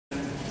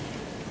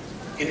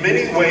In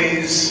many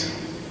ways,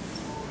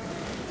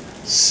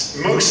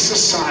 most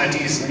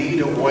societies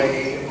need a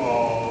way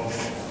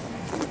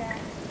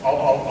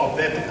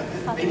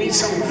they need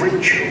some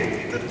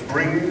ritual that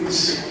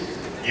brings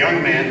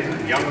young men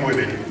and young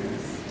women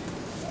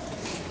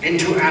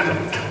into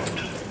adulthood.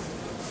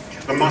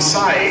 The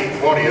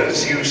Maasai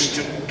warriors used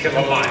to kill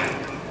a lion.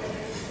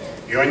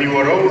 When you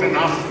were old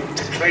enough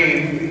to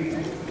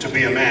claim to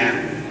be a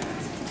man,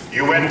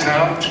 you went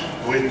out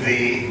with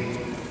the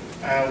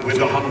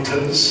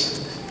hunters,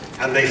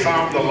 and they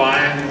found the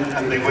lion,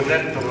 and they would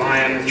let the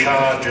lion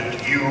charge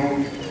at you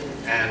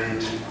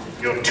and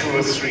your 2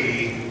 or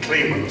 3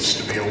 claimants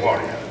to be a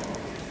warrior.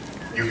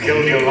 You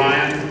killed your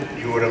lion,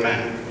 you were a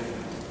man.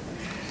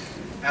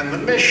 And the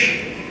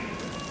mission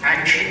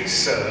actually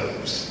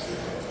serves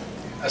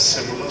a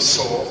similar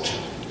sort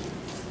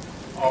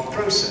of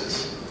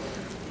process.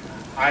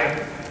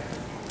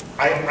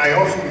 I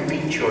often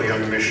meet your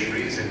young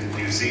missionaries in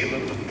New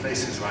Zealand and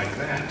places like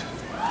that.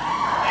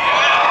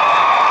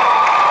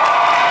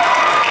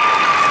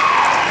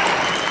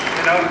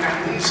 You know,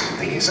 and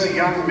these are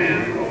young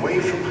men away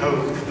from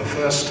home for the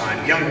first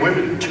time, young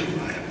women too,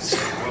 I have to say.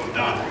 Well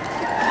done.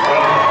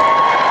 Well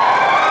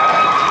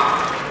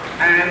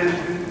done. And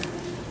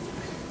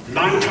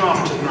night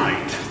after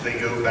night, they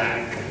go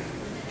back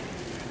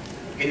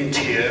in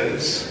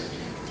tears.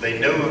 They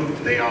know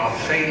they are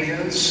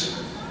failures.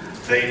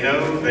 They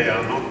know they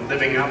are not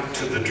living up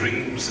to the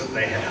dreams that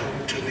they had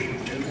hoped to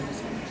lead to.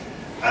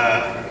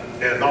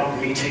 They're not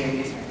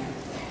meeting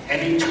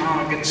any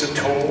targets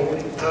at all,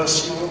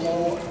 personal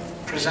or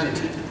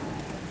presented.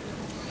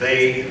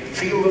 They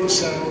feel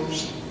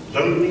themselves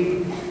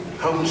lonely,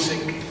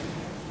 homesick,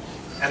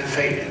 and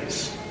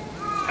failures.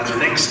 And the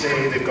next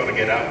day they've got to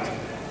get up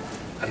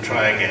and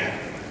try again.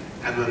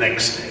 And the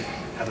next day,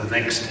 and the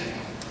next day.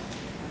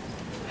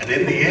 And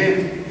in the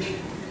end,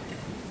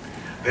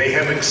 they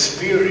have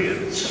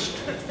experienced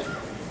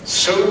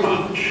so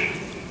much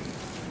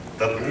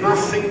that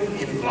nothing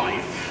in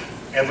life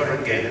ever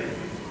again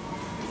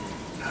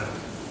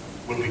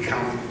will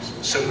become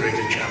so great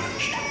a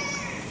challenge to them.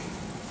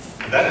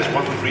 And that is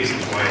one of the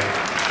reasons why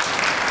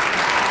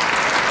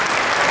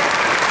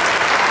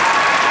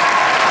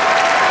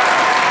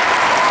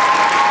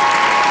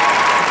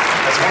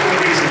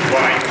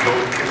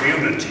your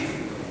community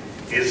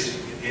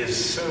is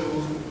so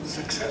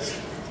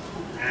successful.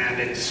 And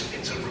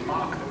it's a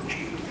remarkable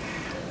achievement.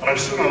 But I'm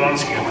still not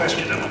answering your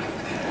question, am I?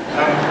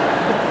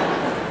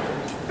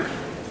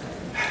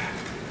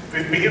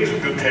 It begins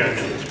with good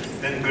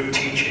parenting, then good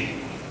teaching.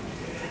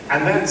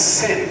 And that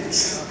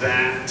sense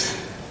that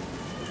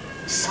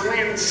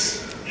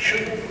science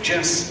shouldn't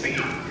just be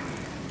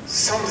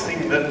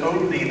something that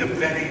only the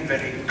very,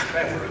 very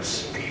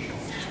cleverest people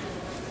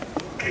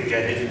can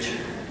get into.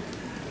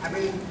 I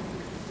mean,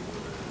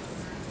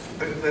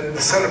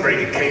 the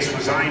celebrated case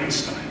was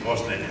Einstein,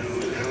 wasn't it,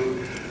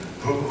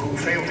 who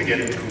failed to get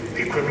into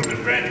the equivalent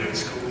of graduate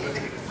school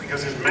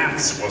because his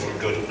maths wasn't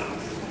good enough.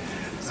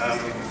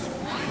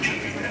 It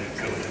should be that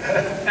good.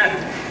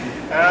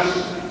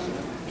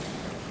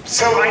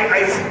 So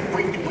I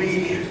think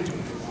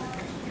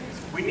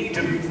we need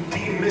to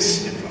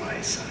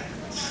demystify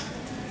science,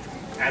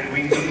 and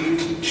we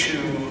need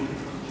to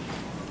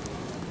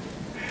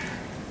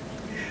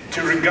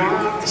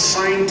regard the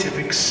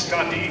scientific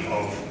study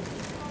of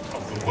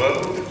the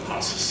world,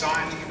 our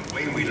society, the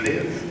way we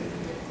live,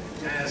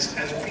 as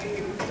being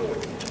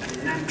important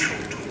and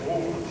natural to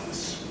all of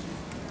us.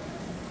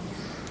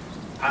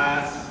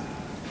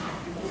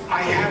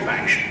 I have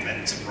actually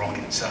met some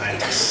rocket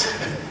scientists,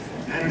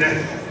 and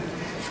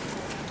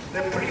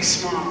they're pretty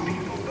smart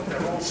people, but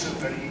they're also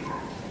very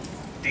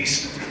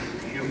decent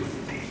human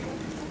people.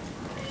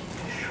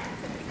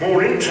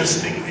 More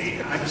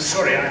interestingly, I'm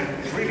sorry, I'm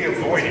really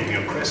avoiding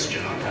your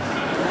question, aren't I?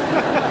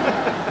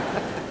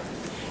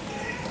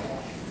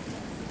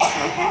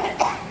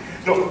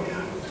 Look,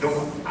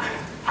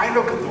 I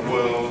look at the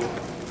world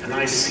and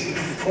I see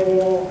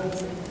 4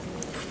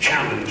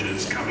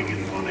 challenges coming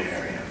in one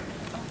area.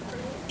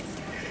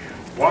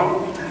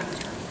 One,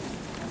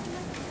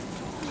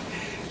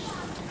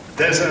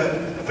 there's a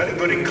very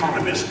good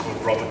economist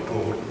called Robert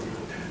Gordon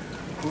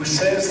who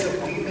says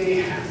that we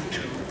may have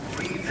to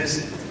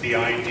revisit the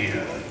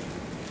idea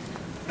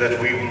that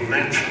we will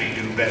naturally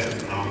do better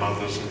than our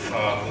mothers and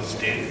fathers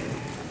did.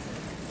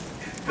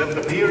 That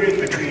the period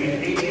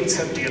between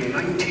 1870 and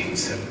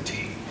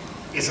 1970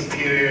 is a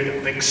period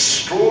of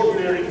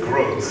extraordinary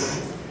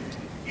growth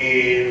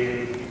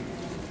in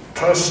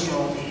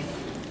personal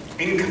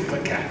income per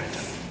capita.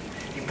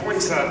 He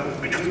points out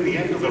that between the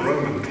end of the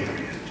Roman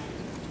period,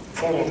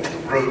 fall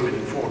of Rome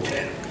in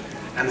 410,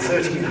 and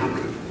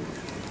 1300,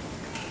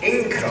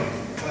 income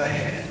per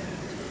head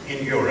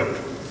in Europe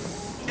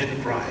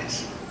didn't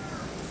rise.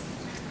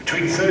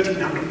 Between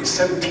 1300 and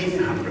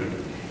 1700,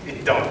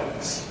 it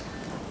doubles.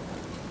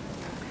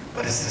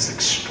 But it's this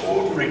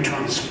extraordinary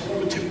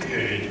transformative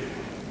period,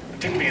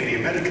 particularly in the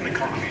American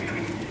economy,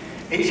 between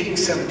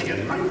 1870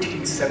 and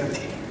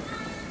 1970,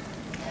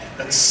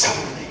 that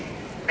suddenly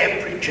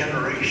every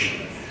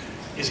generation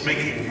is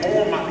making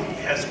more money,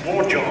 has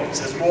more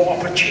jobs, has more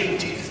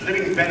opportunities,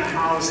 living in better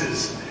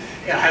houses,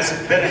 has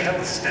better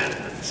health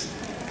standards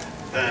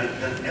than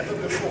ever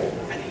before,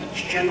 and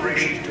each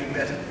generation is doing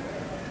better.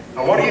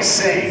 Now what he's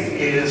saying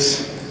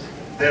is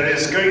there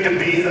is going to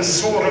be a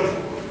sort of,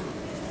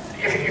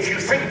 if you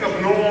think the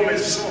norm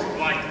is sort of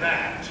like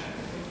that,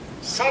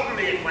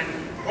 suddenly it went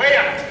way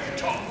up to the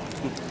top,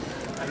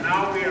 and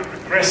now we are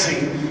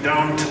regressing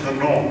down to the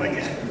norm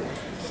again.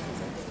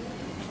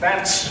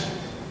 That's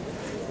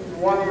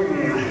one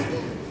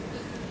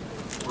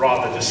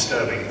rather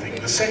disturbing thing.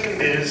 The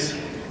second is,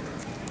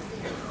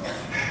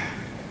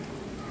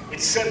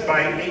 it's said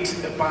by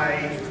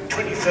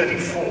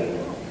 2034,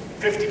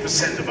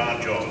 50% of our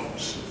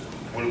jobs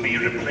will be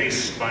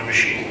replaced by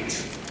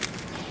machines.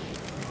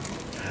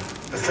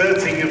 The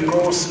third thing, of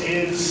course,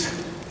 is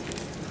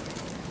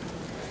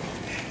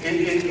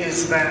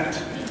that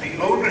the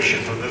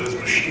ownership of those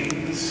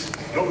machines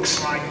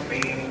looks like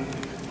being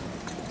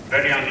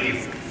very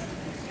uneven.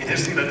 It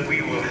isn't that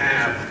we will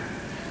have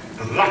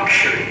the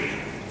luxury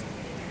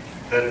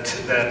and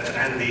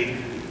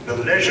the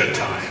leisure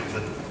time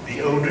that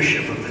the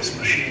ownership of this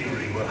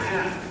machinery will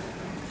have.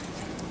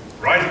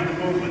 Right at the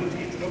moment,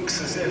 it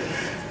looks as if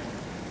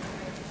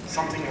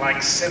something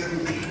like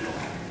 7 people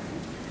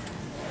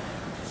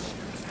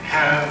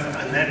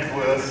have a net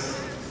worth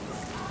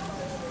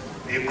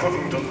the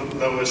equivalent of the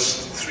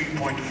lowest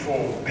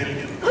 3.4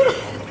 billion people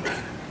on the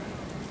planet.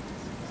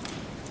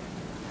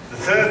 The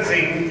third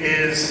thing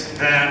is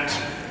that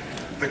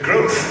the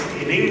growth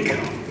in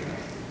income,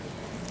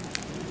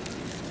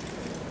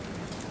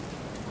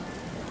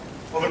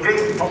 or the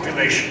growth in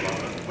population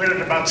rather, we're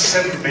at about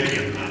 7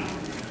 billion now.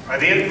 By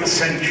the end of the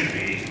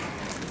century,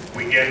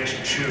 we get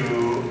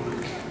to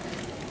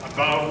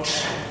about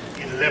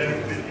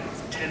 11 billion,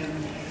 10,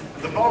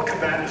 and the bulk of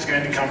that is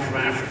going to come from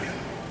Africa.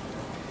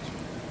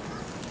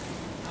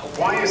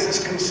 Why is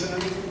this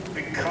concerning?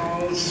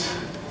 Because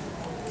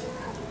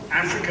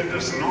Africa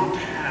does not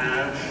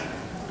have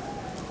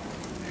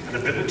an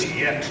ability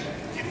yet,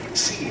 it would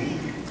seem,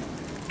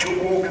 to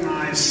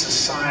organize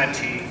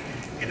society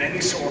in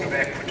any sort of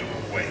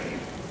equitable way.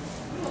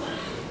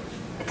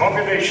 The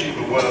population of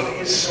the world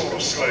is sort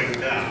of slowing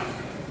down.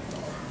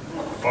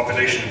 The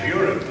population of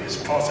Europe is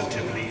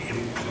positively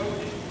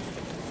imploding.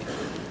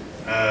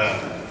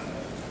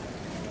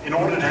 In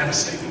order to have a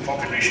stable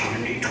population,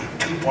 you need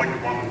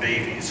 2.1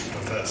 babies per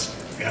person.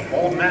 If you have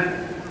more than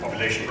that,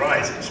 population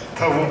rises,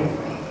 per woman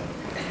rather.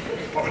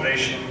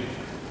 Population,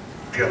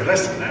 if you have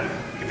less than that,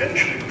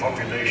 eventually the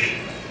population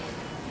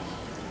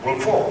will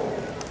fall.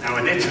 Now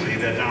in Italy,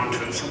 they're down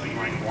to something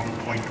like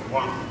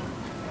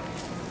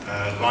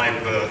 1.1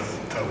 live birth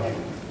per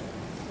woman.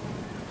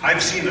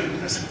 I've seen a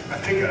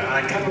figure, and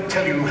I cannot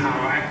tell you how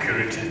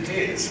accurate it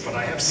is, but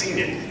I have seen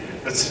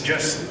it, that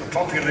suggests that the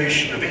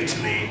population of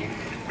Italy,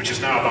 which is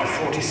now about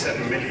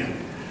 47 million,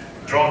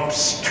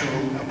 drops to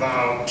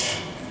about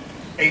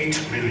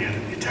 8 million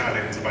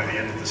Italians by the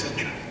end of the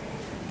century.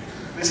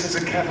 This is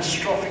a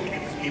catastrophic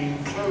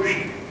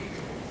implosion.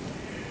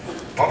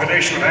 The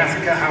population of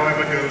Africa,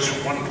 however, goes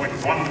from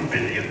 1.1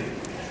 billion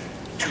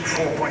to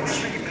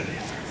 4.3 billion.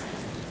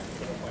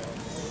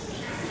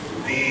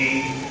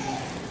 The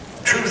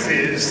truth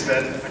is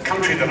that a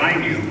country that I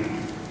knew,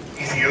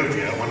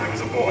 Ethiopia, when I was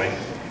a boy,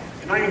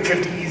 in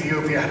 1950,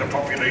 Ethiopia had a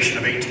population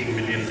of 18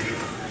 million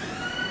people.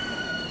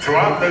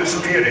 Throughout those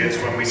periods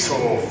when we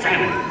saw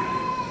famine,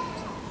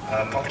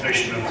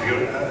 population of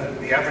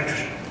the average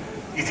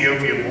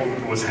Ethiopian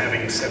woman was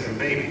having 7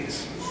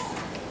 babies.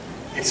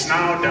 It's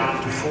now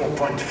down to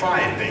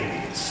 4.5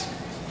 babies.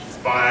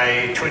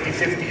 By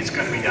 2050, it's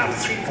going to be down to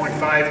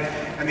 3.5,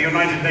 and the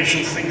United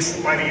Nations thinks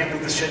that by the end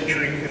of the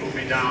century, it'll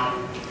be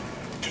down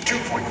to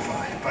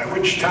 2.5, by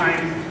which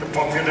time the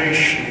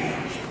population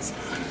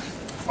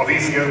of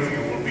Ethiopia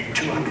will be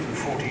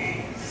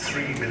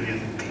 243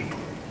 million people.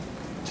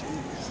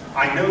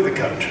 I know the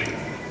country,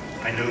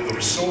 I know the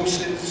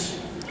resources,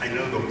 I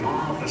know the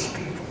marvelous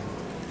people,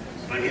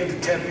 and I'm here to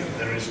tell you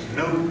there is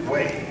no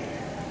way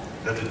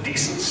that a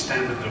decent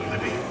standard of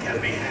living can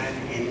be had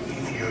in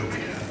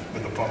Ethiopia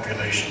with a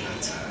population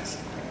that size.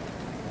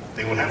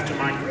 They will have to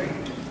migrate.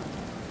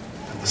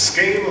 And the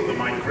scale of the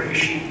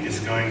migration is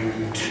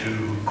going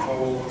to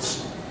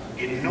cause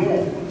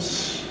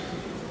enormous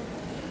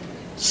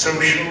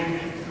social,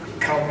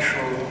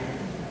 cultural,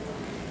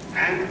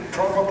 and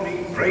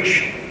probably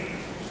racial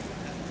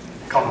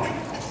conflict.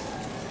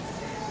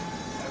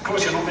 Of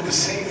course, you're not meant to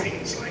say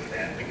things like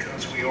that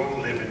because we all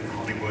live in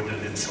Hollywood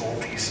and it's all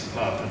peace and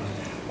love and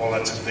all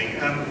that sort of thing.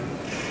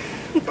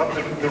 But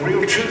the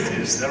real truth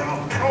is there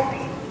are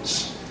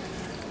problems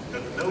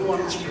that no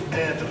one's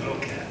prepared to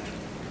look at.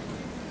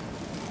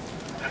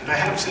 And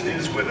perhaps it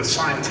is with a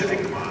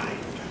scientific mind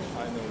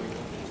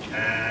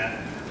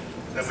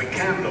that we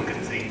can look at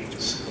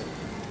things,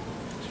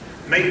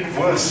 make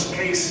worst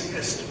case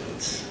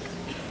estimates,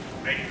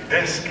 make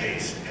best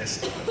case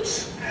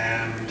estimates,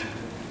 and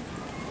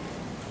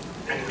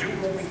do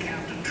what we can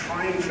to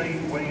try and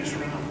find ways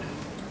around it.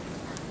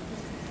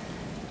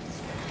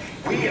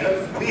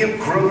 We have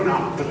grown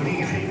up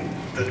believing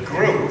that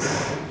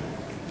growth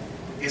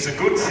is a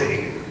good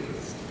thing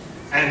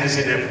and is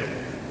inevitable.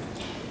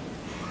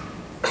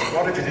 But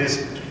what if it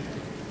isn't?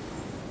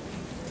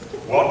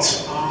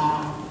 What's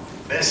our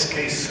best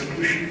case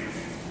solution?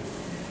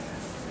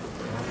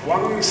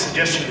 One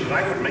suggestion that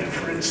I would make,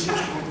 for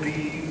instance, would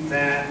be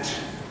that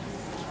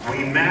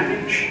we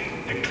manage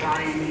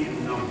decline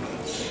in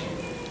numbers.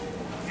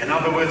 In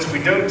other words, we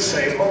don't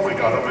say, oh my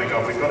God,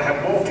 we've got to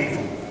have more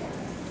people,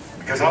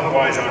 because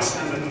otherwise our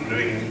standard of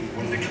living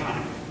will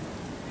decline.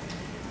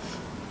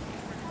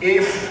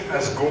 If,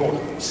 as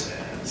Gordon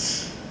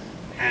says,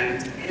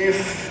 and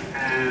if,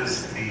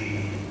 as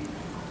the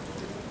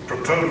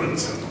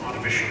proponents of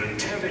artificial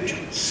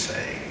intelligence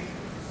say,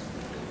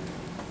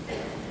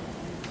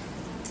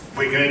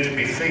 we're going to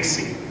be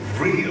facing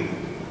real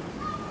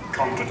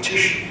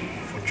competition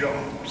for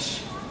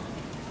jobs,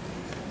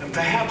 then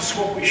perhaps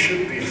what we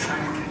should be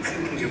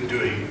thinking of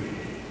doing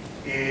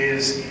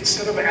is,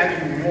 instead of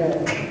adding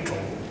more people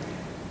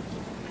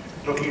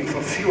looking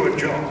for fewer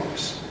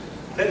jobs,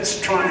 let's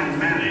try and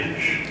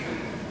manage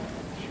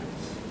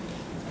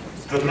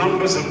the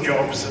numbers of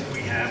jobs that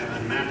we have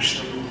and match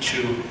them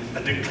to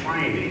a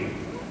declining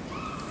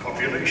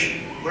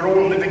population. We're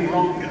all living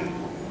longer.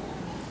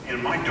 You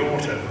know, my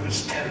daughter, who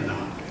is 10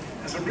 now,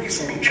 has a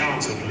reasonable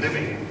chance of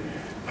living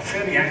a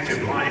fairly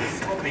active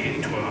life, probably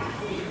into her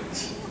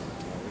hundreds.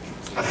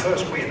 Her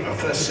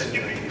first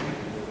century.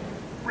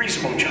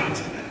 Reasonable chance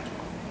of that.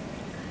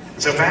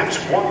 And so perhaps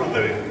one of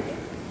the...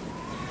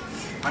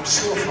 I'm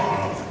so far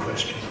off the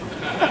question.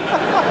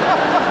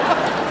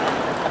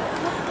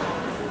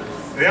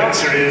 The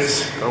answer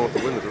is, I don't want to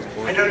win at this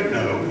point. I don't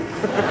know.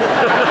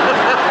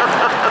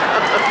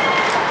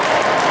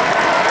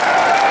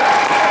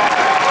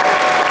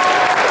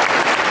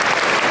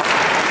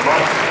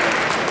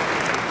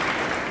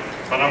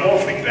 But I'm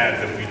awfully glad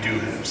that we do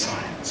have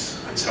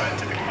science and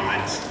scientific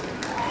minds.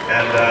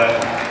 And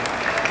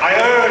I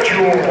urge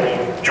you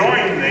all,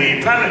 join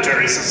the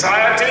Planetary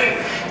Society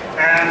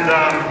and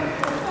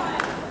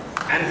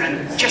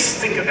just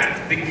think of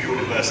that big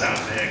universe out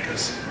there,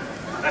 because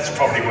that's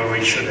probably where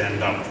we should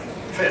end up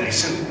fairly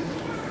soon.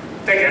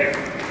 Take care.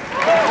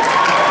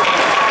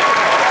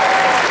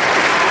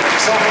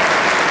 So,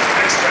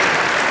 next question.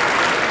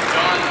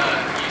 John,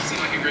 you seem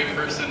like a great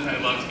person. I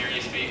loved hearing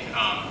you speak.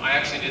 I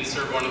actually did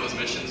serve one of those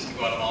missions to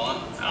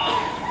Guatemala.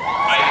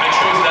 I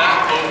chose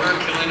that over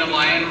killing a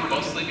lion,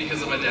 mostly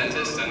because I'm a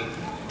dentist, and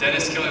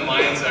dentists killing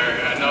lions are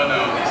no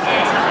these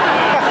days.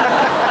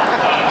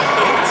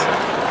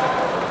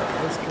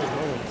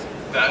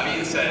 That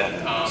being said,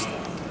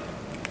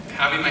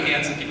 having my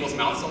hands in people's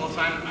mouths all the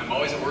time, I'm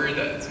always worried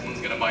that someone's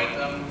going to bite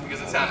them,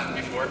 because it's happened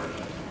before.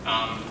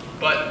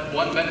 But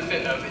one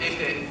benefit of if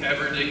it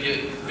ever did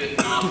get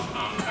bitten off,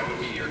 I would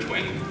be your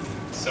twin.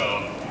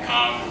 So,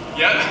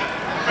 yeah,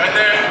 right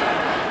there.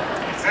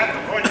 Is that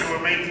the point you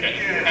were making?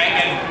 Okay.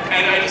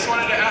 And I just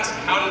wanted to ask,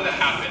 how did that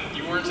happen?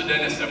 You weren't a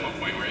dentist at one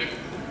point, were you?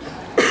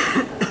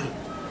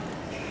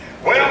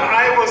 Well,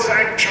 I was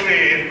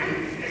actually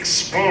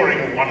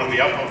exploring one of the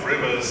upper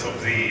rivers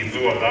of the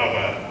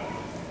Lualaba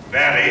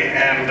Valley,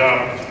 and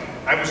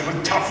I was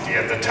with Tufty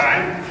at the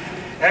time,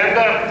 and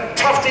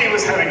Tufty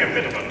was having a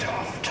bit of a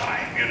tough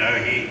time. You know,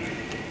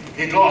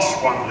 he'd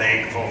lost one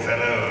leg, poor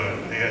fellow.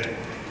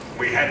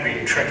 We had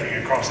been trekking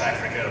across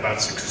Africa at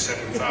about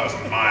 6,000 or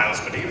 7,000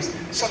 miles, but he was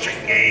such a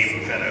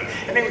game fellow.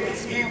 And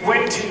he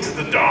went into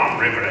the Darn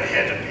River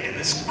ahead of me, and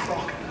this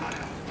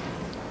crocodile,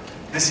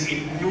 this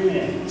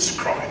enormous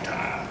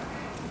crocodile,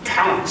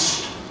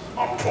 pounced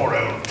on poor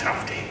old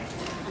Tufty.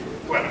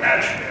 Well,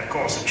 naturally, of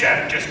course, a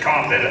chap just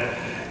can't let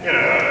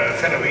a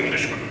fellow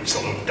Englishman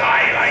sort of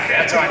die like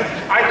that. So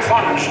I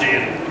plunged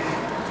in,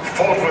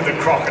 fought with the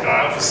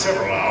crocodile for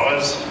several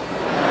hours.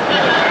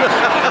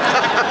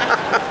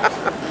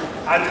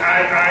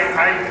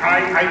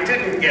 I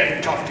didn't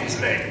get Tufty's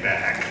leg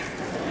back,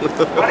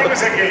 but he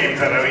was a game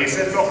fellow. He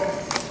said,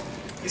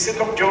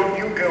 look, John,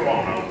 you go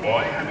on, old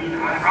boy. I mean,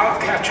 I'll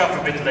catch up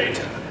a bit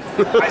later.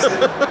 I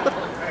said,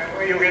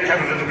 well, you're going to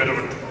have a little bit of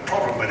a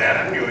problem with that,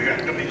 haven't you? You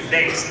haven't got any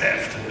legs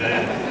left.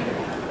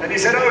 And he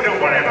said, oh,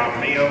 don't worry about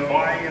me, old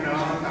boy. You know,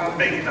 I'll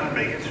make it.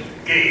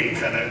 Game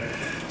fellow.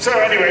 So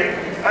anyway,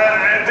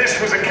 this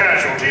was a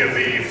casualty of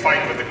the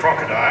fight with the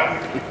crocodile,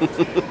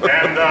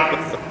 and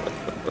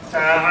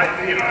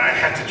I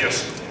had to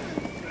just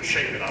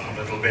shape it up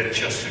a little bit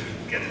just to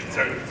get it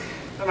through.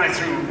 Then I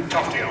threw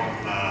Tufty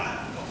on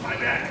my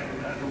back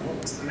and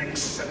walked the next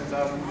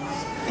 7,000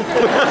 miles.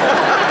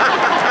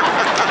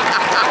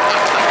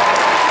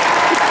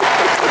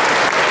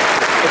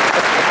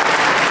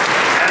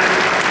 And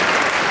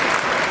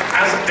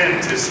as a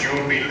dentist, you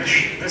will be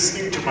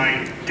listening to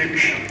my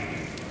diction,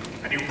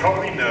 and you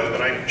probably know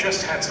that I've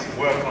just had some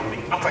work on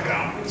the upper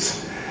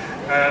gums.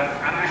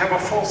 And I have a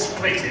false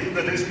plate in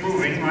that is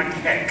moving like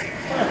heck.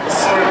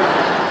 So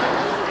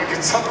if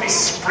it suddenly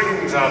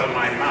springs out of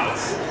my mouth,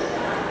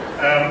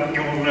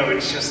 you will know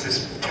it's just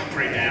this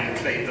temporary damn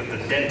plate that the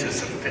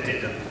dentists have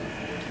fitted,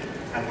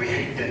 and we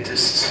hate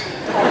dentists.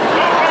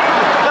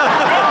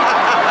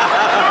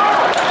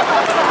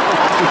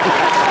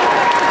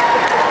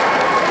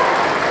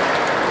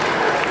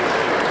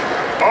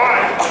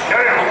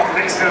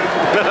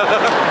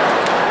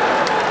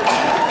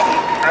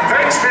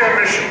 Thanks for your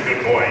mission,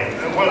 good boy.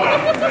 Well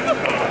done.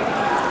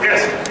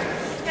 Yes?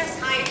 Yes,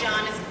 hi,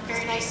 John. It's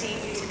very nice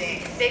seeing you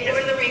today. Big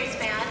Lord of the Rings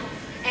fan.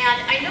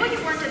 And I know you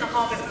weren't in the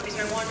Hobbit movie,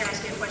 so I wanted to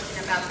ask you a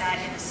question about that.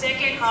 In the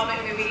second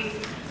Hobbit movie,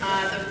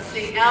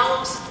 the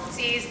elves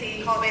sees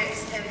the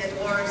hobbits and the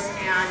dwarves,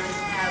 and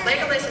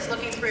Legolas is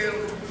looking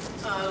through,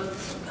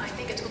 I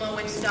think it's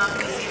glowing stuff,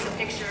 and he sees a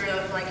picture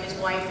of like his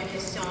wife and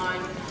his son.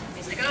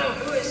 He's like, oh,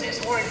 who is this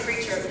horrid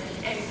creature?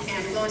 And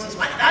Legolas says,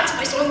 what? That's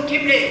my son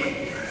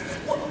Gimli.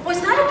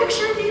 Was that a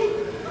picture of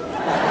you?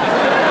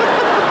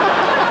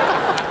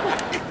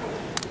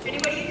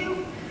 Anybody knew?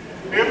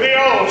 The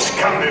elves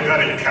can be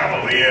very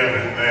cavalier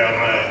in their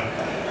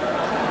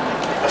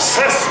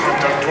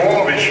assessment of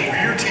dwarvish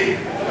beauty.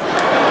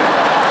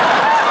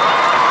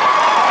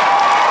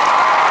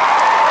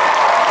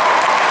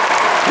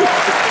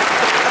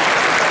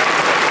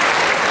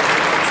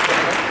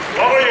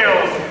 Well, the real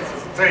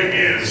thing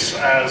is,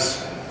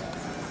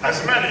 as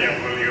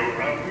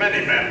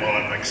many men will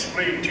have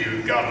explained to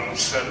you,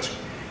 Gardens, that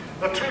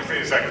the truth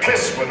is a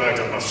kiss without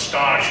a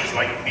moustache is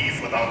like beef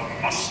without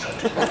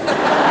mustard.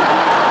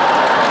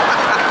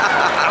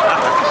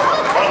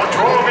 Well,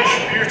 dwarvish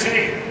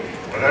beauty,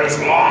 with those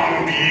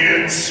long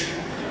beards,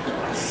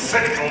 and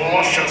thick,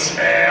 luscious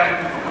hair,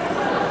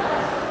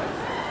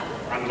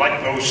 and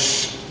like those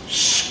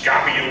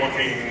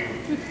scabby-looking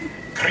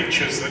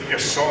creatures that you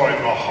saw in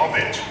The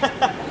Hobbit.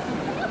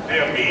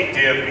 Dear me,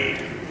 dear me.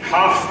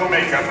 Half the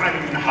makeup, I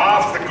mean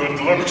half the good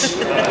looks.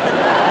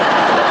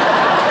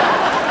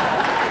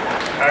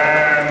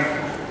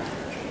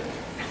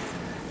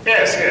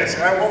 Yes.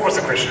 What was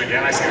the question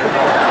again? I see it wrong.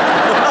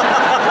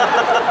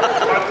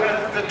 But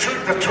the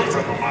truth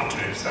of the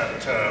matter is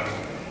that,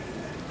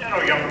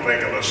 young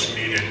Legolas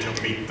needed to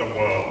meet the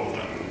world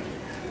and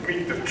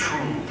meet the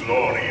true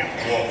glory of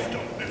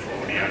dwarfdom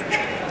before he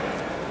actually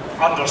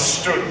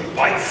understood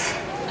life.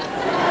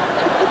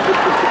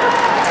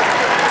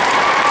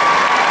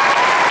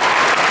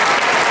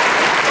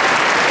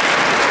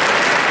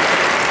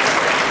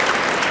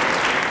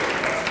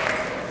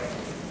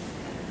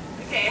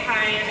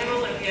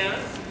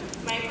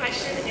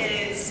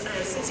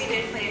 Since you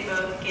did play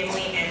both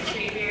Gimli and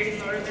Treebeard in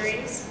Lord of the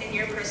Rings, in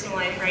your personal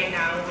life right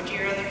now, would you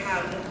rather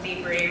have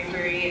the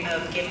bravery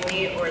of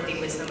Gimli or the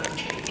wisdom of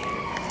Treebeard?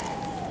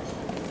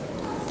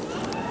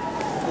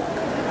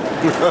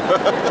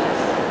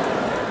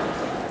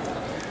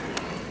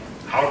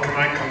 How can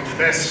I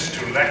confess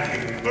to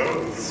lacking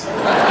both?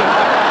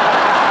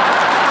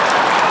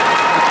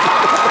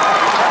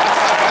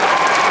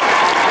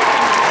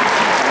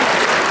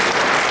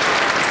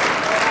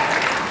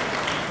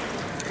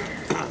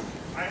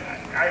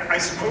 I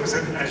suppose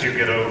that as you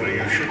get older,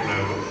 you should know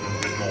a little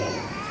bit more.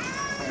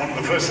 And one of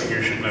the first things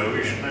you should know,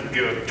 you should not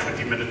give a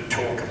 20-minute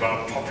talk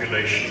about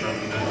population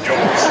and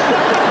jobs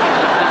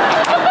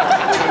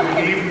to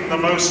even the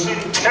most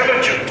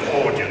intelligent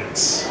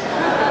audience.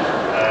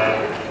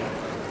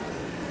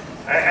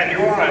 And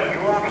you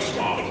are a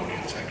smart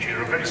audience, actually.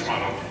 You're a very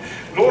smart audience.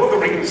 Lord of the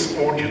Rings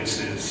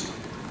audiences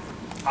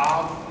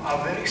are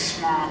very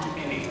smart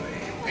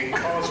anyway,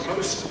 because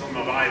most of them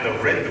have either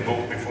read the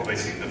book before they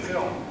see the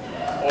film,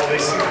 or they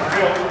see the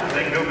film and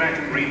then go back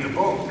and read the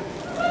book.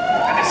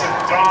 And it's a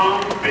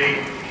darn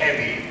big,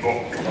 heavy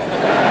book.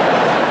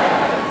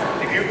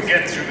 If you can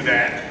get through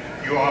that,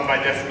 you are by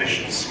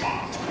definition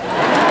smart.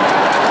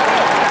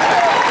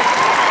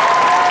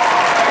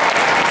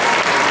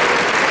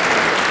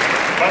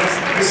 But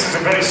this is a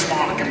very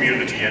smart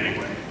community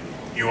anyway.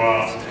 You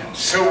are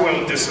so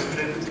well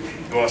disciplined,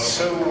 you are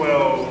so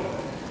well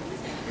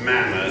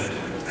mannered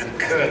and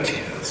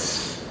courteous.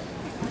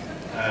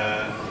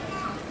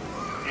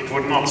 It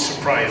would not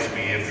surprise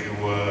me if you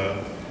were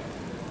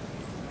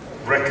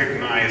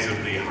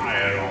recognizably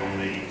higher on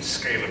the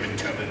scale of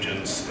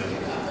intelligence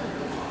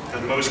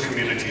than most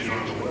communities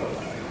around the world.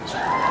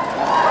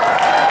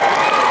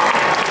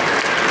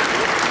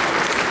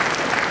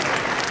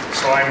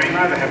 So I may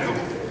neither have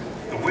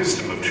the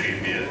wisdom of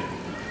Treebeard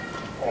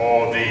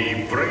or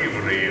the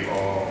bravery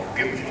of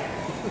Gimli.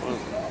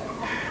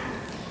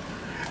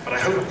 But I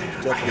hope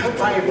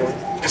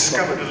I've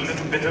discovered a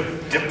little bit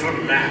of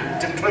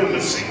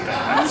diplomacy,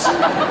 perhaps, in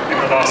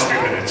the last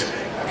few minutes.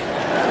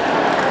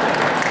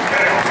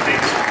 Carry on,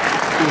 please.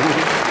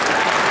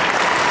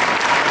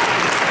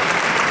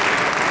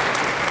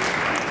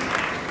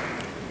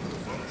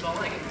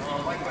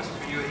 My question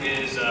for you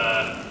is,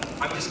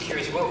 I'm just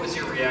curious, what was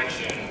your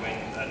reaction when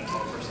a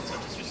tall person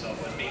such as yourself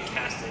was being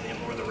casted in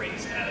Lord of the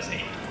Rings as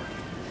a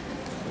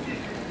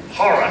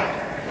Horror.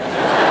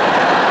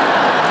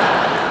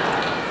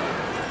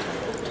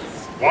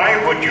 Why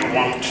would you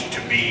want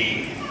to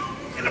be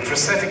in a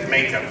prosthetic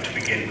makeup to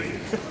begin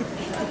with?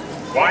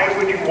 Why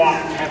would you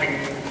want,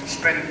 having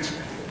spent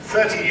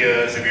 30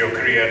 years of your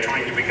career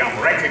trying to become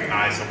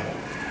recognizable,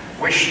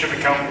 wish to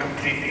become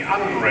completely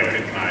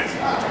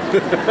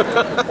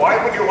unrecognizable? Why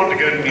would you want to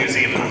go to New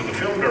Zealand with a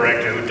film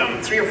director who'd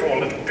done 3 or 4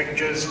 little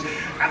pictures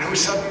and who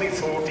suddenly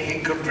thought he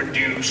could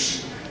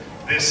produce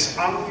this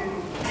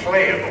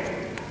unplayable,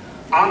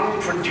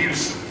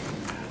 unproducible,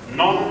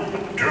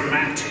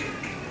 non-dramatic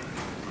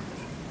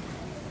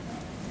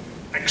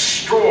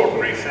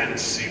extraordinary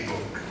fantasy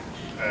book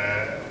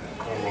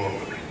called Lord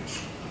of the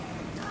Rings.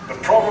 The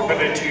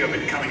probability of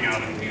it coming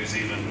out of New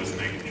Zealand was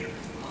negligible.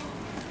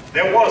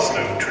 There was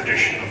no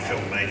tradition of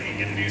filmmaking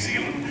in New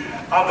Zealand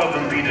other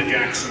than Peter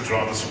Jackson's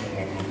rather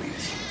small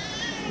movies.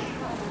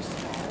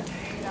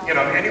 You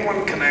know,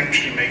 anyone can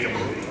actually make a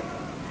movie.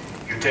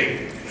 You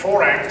take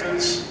 4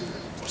 actors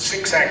or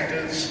 6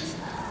 actors,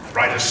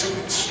 write a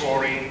simple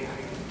story,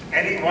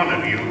 any one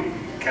of you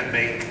can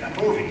make a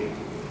movie.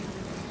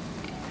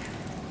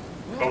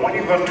 But when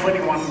you've got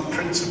 21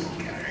 principal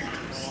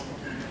characters,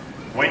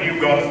 when you've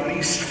got at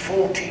least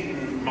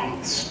 14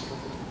 months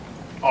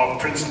of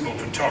principal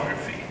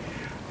photography,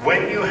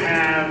 when you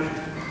have,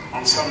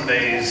 on some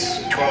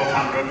days,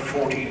 1,200,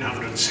 1,400,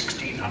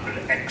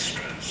 1,600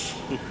 extras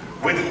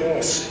with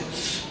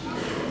horses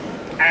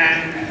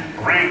and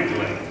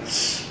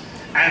wranglers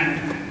and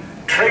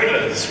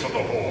trailers for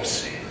the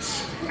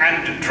horses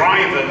and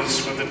drivers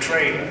for the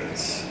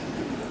trailers,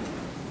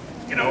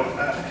 you know,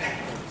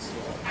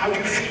 how do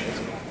you feel?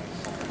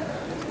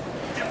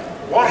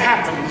 What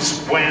happens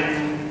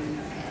when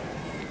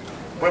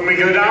we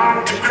go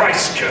down to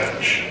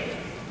Christchurch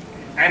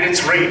and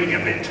it's raining a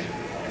bit,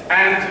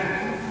 and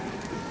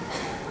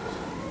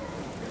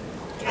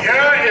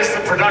here is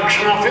the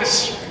production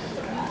office,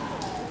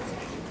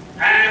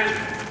 and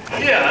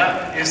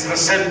here is the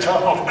center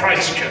of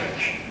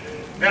Christchurch.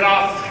 There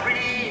are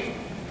 3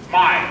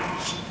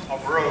 miles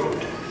of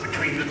road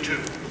between the two.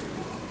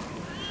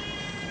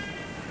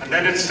 And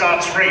then it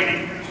starts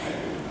raining.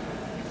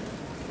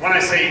 When I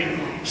say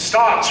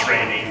starts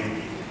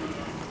raining,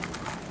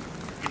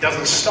 it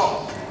doesn't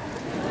stop.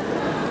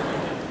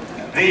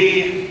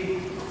 The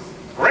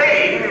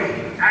rain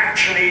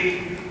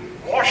actually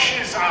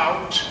washes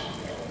out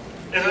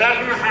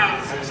 11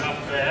 houses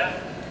up there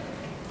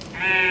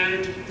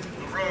and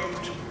the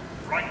road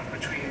right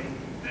between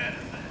there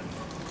and there.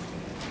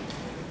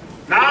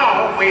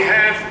 Now we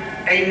have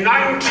a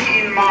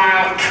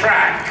 19-mile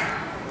track,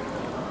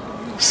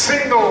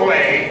 single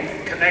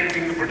way,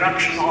 connecting the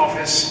production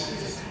office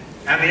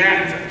and the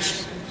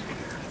actors.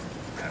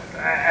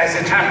 As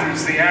it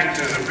happens, the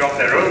actors have got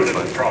their own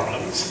little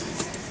problems.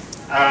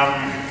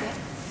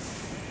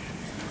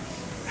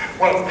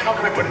 Well, how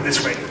can I put it this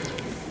way?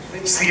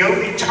 It's the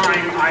only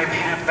time I've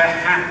ever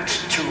had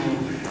to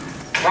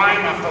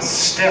climb up a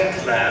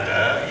step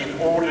ladder in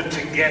order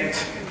to get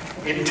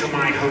into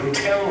my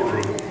hotel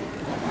room,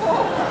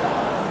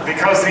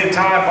 because the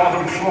entire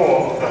bottom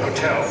floor of the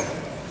hotel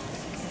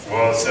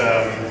was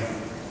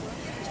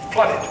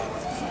flooded.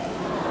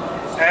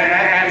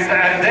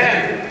 And then,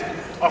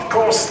 of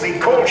course, the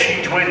call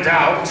sheet went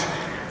out.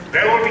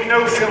 There will be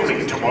no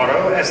filming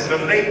tomorrow as the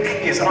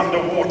lake is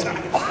underwater.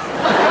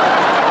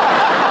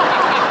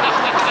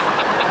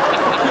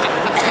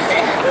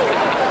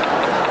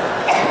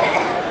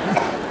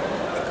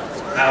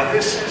 Now,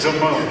 this is a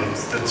moment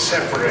that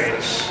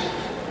separates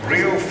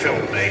real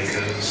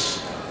filmmakers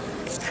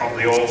from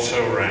the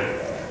also-ran.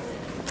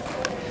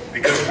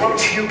 Because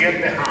once you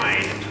get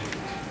behind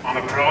on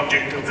a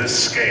project of this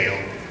scale,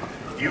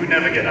 you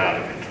never get out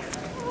of it.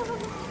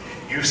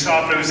 You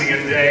start losing a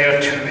day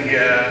or 2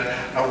 here,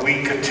 a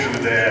week or 2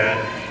 there,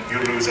 you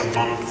lose a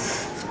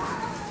month,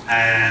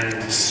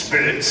 and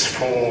spirits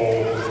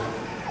fall,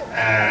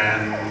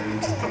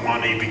 and the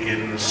money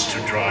begins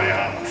to dry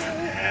up,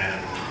 and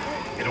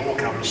it all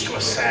comes to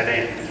a sad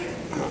end.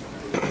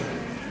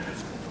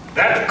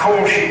 That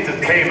call sheet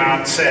that came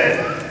out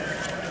said,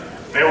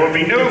 there will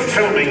be no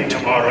filming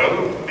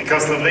tomorrow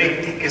because the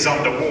lake is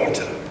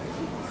underwater.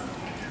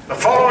 The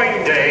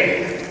following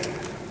day,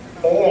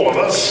 all of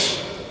us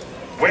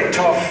went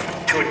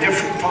off to a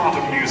different part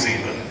of New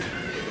Zealand.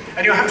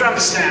 And you have to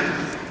understand,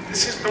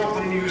 this is not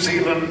the New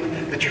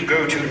Zealand that you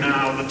go to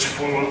now that's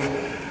full of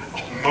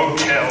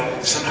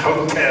motels and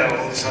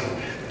hotels and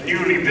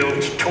newly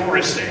built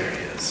tourist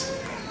areas.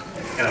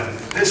 You know,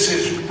 this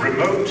is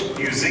remote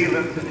New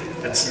Zealand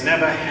that's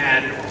never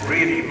had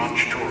really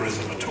much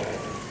tourism at all.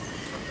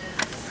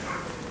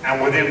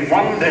 And within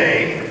one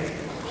day,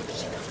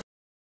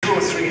 200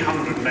 or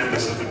 300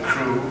 members of the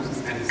crew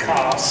and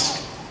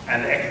cast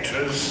and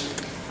extras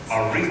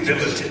are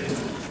rebilleted.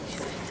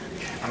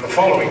 And the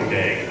following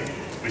day,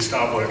 we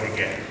start work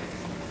again.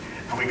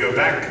 And we go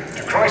back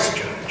to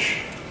Christchurch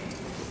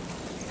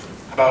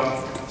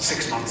about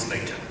 6 months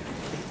later.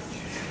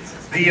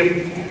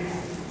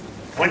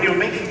 When you're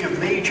making a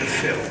major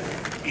film,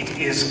 it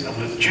is a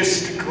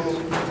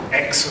logistical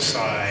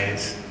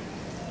exercise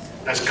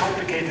as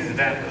complicated as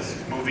that as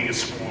moving a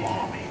small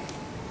army.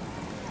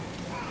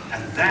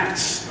 And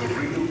that's the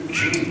real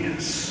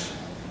genius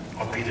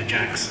of Peter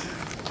Jackson.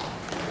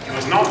 He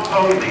was not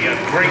only a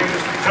great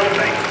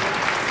filmmaker,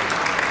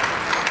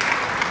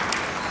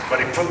 but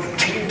he put the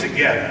team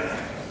together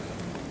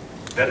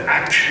that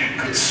actually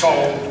could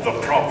solve the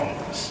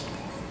problems.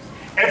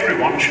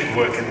 Everyone should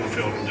work in the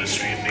film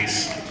industry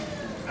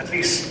at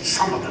least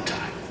some of the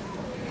time.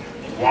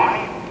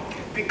 Why?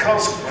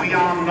 Because we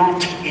are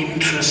not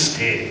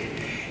interested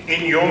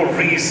in your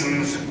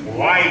reasons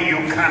why you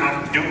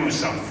cannot do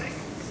something.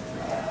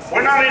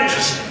 We're not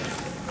interested.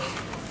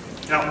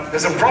 Now,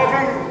 there's a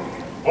problem,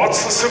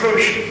 what's the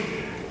solution?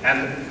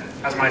 And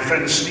as my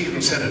friend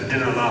Stephen said at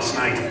dinner last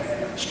night,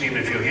 Stephen,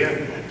 if you're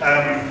here,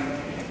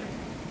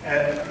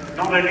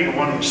 not only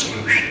one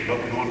solution, but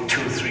we want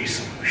 2 or 3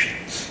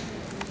 solutions.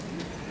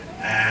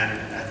 And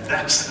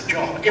that's the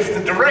job. If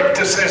the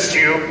director says to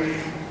you,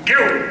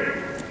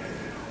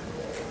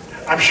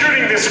 I'm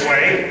shooting this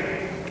way,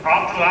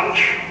 after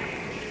lunch,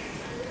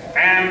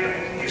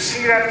 and you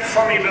see that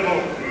funny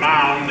little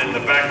mound in the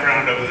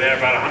background over there,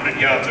 about 100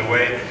 yards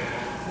away,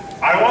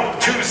 I want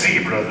 2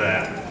 zebra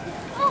there.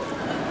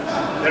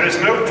 There is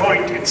no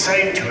point in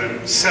saying to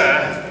him,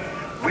 sir,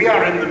 we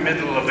are in the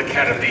middle of the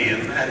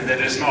Caribbean and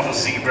there is not a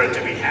zebra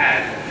to be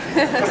had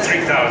for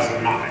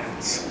 3,000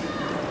 miles.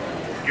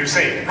 You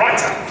say,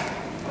 right up.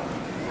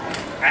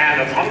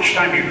 And at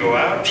lunchtime you go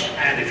out,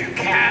 and if you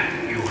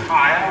can, you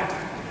hire,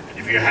 and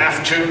if you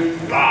have to,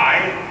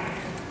 buy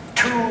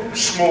 2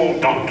 small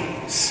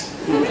donkeys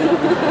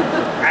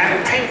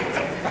and paint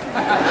them.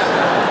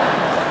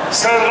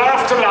 So that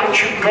after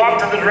lunch you can go up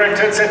to the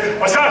director and say,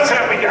 oh,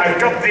 sorry, I've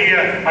got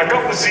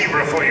the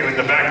zebra for you in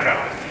the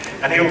background.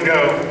 And he'll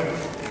go,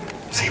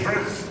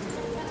 zebra?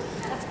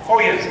 Oh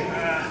yes,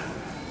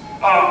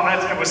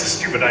 that was a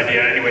stupid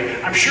idea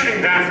anyway. I'm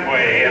shooting that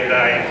way and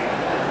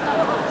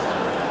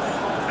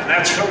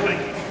that's filming.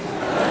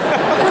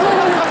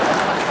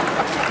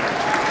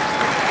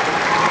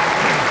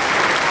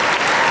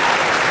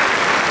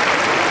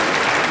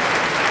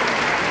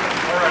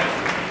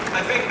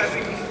 I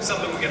think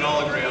something we can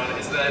all agree on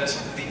is that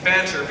the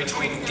banter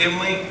between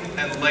Gimli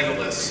and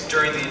Legolas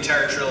during the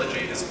entire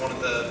trilogy is one of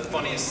the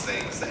funniest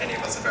things that any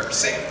of us have ever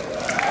seen.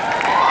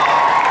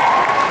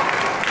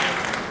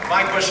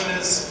 My question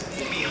is,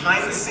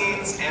 behind the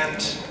scenes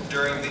and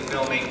during the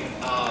filming,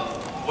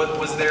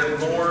 was there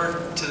more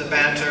to the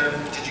banter?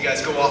 Did you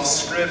guys go off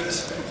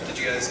script? Did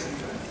you guys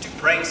do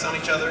pranks on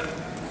each other?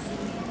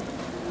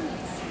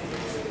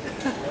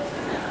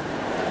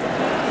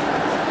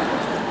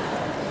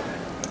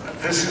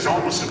 This is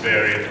almost a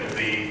variant of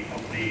the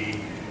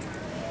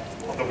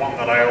one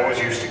that I always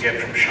used to get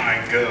from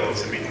shy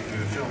girls immediately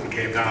the film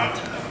came out.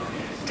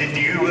 Did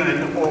you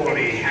and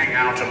Orly hang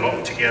out a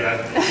lot together?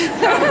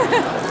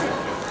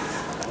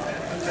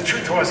 The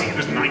truth was, he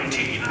was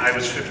 19, I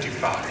was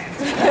 55.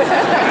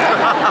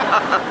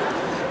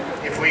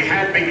 If we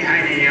had been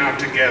hanging out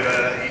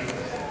together,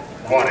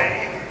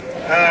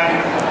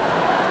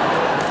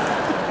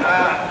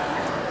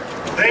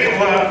 they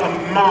were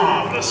a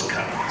marvelous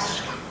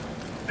cast.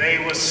 They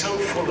were so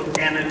full of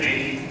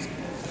energy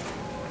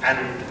and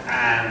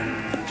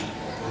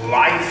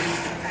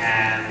life,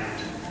 and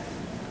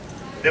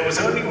there was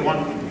only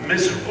one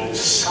miserable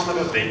son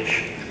of a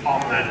bitch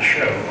on that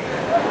show.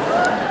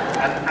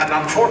 And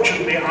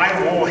unfortunately,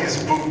 I wore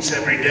his boots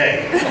every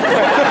day.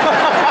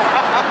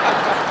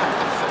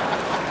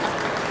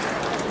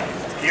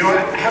 You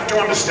have to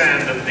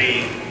understand that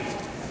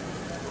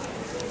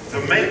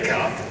the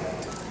makeup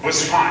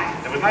was fine.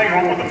 There was nothing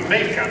wrong with the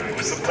makeup, it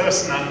was the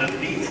person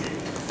underneath it.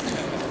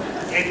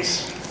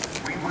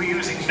 We were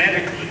using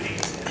medical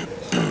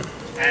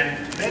adhesive,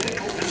 and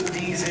medical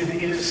adhesive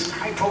is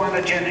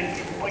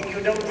hypoallergenic. Well, you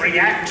don't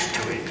react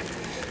to it,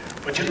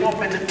 but you're not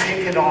meant to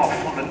take it off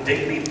on a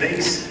daily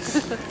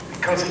basis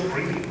because it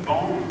really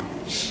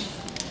bonds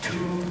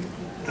to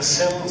the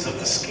cells of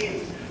the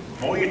skin.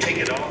 The more you take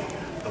it off,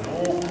 the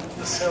more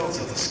the cells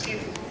of the skin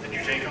that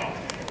you take off.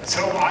 And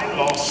so I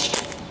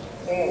lost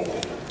all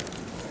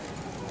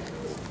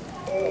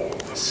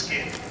the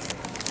skin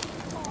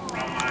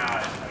around my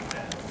eyes like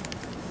that.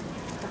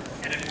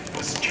 And it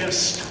was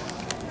just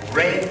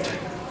red,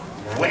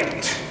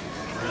 wet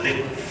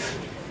lymph.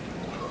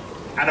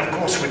 And of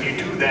course, when you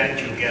do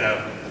that, you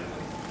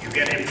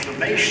get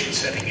inflammation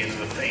setting into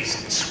the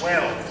face. It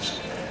swells.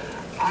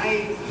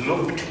 I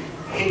looked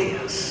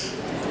hideous.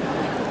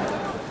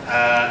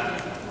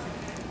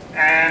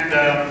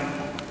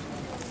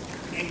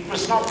 It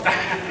was not the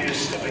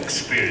happiest of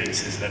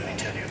experiences, let me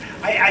tell you.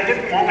 I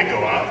didn't want to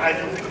go out.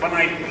 When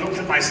I looked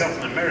at myself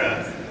in the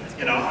mirror,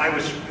 you know, I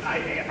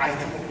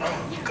thought,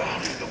 oh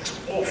God, it looks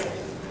awful.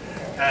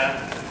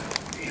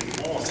 Even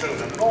more so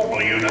than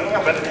normal, you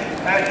know. But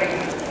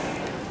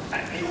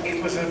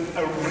it was a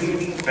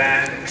really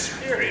bad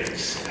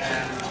experience.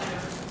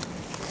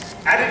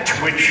 Added to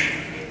which,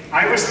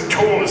 I was the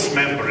tallest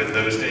member in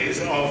those days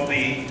of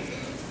the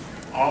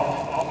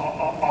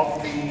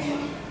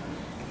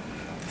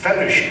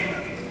fellowship.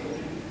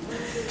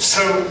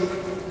 So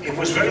it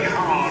was very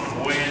hard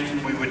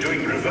when we were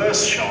doing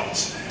reverse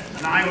shots,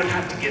 and I would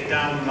have to get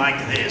down like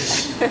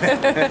this,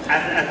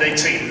 and they'd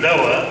say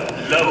lower,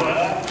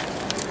 lower.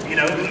 You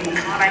know, you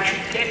can't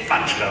actually get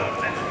much lower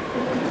than that.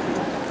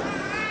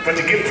 But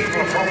to give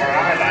people a proper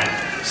eye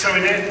line, so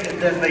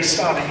then they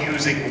started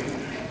using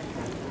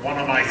one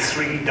of my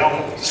 3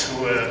 doubles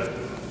who were,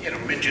 you know,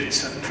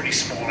 midgets and pretty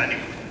small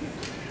anyway.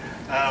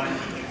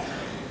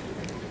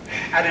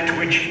 Added to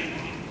which,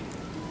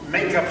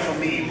 makeup for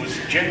me was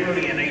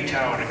generally an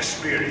 8-hour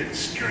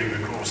experience during the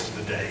course of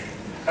the day.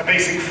 A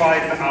basic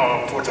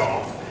 5-hour put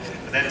on,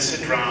 and then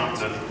sit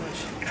round, and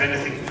if If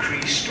anything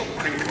creased or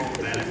crinkled,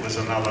 then it was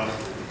another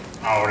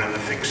hour in the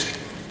fixing.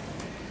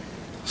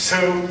 So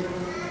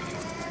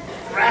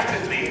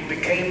rapidly it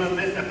became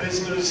a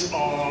business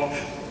of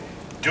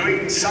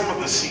doing some of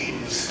the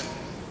scenes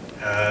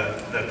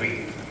that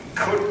we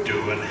could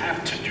do and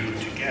had to do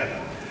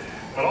together.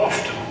 But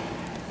often,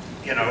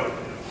 you know,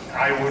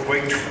 I would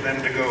wait for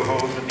them to go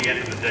home at the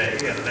end of the day,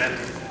 and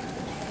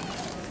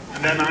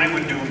then I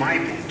would do my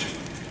bit.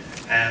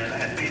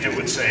 And Peter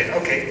would say,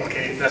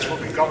 okay, that's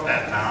what we've got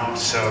that now,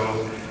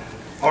 so,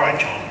 all right,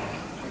 John,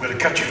 I'm going to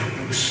cut you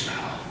loose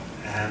now.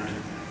 And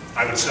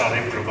I would start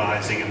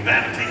improvising and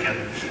vamping,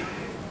 and,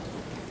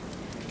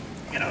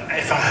 you know,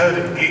 if I heard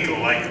him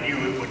giggle, I knew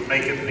it would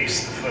make at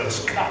least the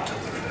first cut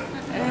of the film.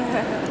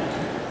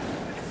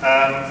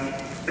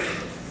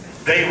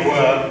 They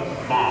were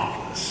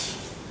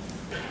marvelous.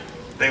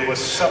 They were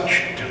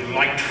such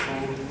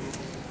delightful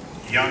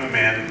young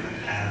men,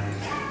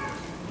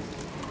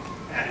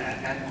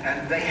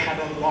 and they had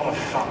a lot of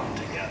fun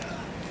together.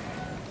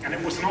 And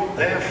it was not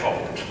their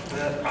fault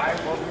that I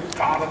wasn't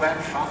part of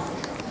that fun.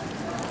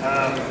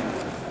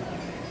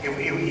 You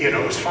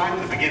know, it was fine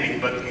at the beginning,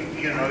 but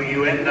you know,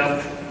 you end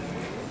up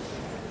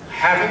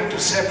having to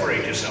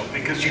separate yourself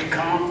because you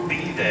can't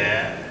be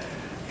there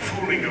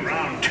fooling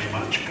around too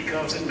much,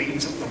 because it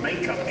means that the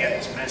makeup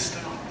gets messed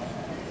up.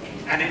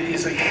 And it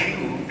is a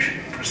huge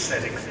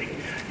prosthetic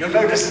thing. You'll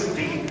notice that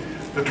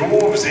the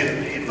dwarves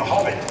in The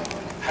Hobbit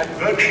had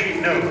virtually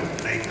no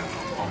makeup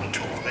on the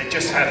tour. They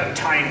just had a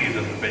tiny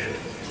little bit.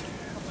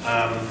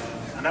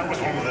 And that was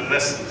one of the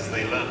lessons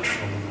they learned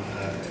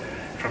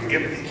from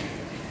Gimli.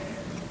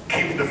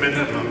 Keep the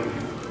minimum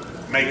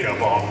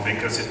makeup on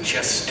because it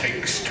just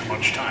takes too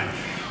much time.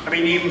 I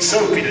mean, even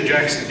so, Peter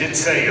Jackson did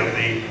say on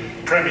the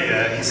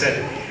premiere, he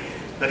said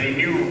that he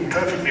knew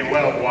perfectly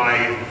well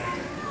why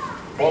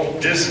Walt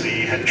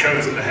Disney had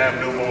chosen to have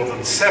no more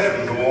than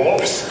 7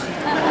 dwarfs.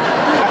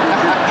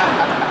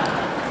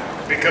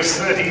 Because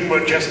 13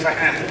 were just a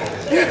handful.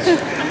 Yes.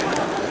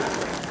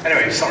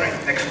 Anyway, sorry,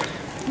 next one.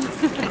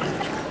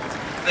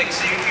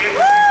 Thanks.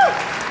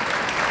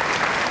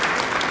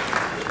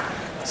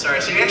 So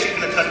you actually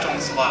kind of touched on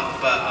this a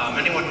lot, but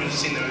anyone who's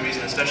seen the movies,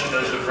 and especially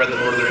those who have read the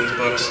Lord of the Rings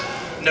books,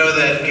 know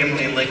that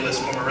Gimli and Legolas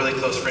form a really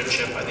close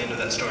friendship by the end of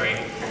that story.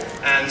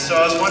 And so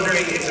I was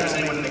wondering if there was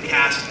anyone in the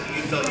cast that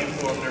you felt you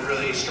formed a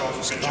really strong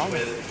friendship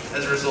with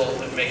as a result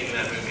of making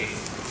that movie.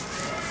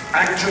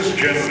 Actors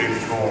generally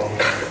form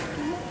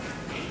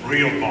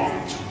real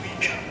bonds with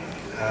each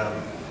other.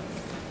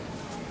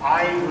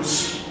 I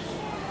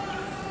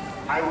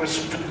was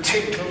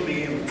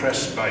particularly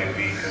impressed by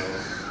Viggo.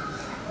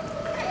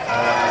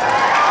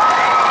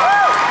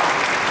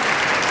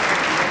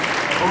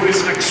 Who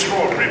is an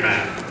extraordinary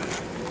man.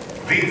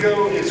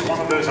 Viggo is one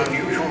of those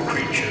unusual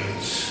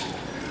creatures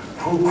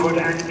who could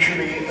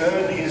actually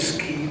earn his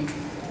keep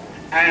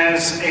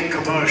as a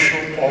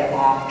commercial or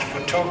art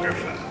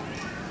photographer.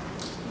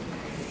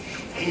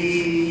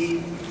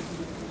 He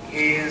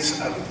is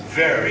a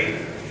very,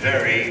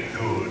 very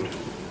good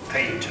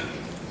painter.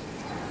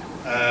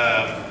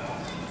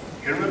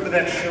 You remember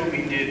that film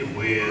he did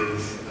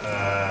with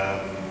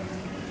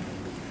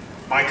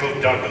Michael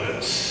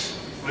Douglas?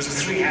 It was a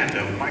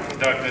three-hander with Michael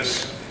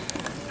Douglas,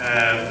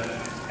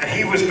 and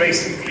he was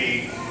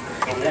basically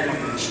the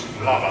woman's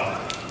lover.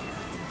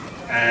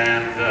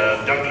 And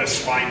Douglas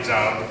finds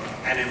out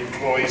and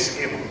employs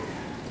him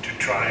to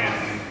try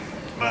and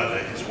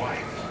murder his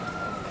wife.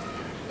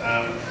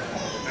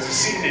 There's a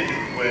scene in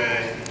it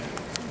where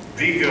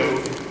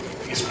Viggo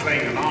is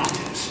playing an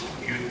artist.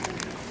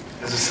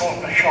 There's a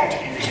shot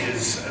in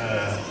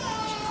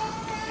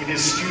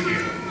his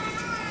studio.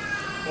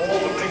 All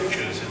the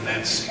pictures in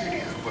that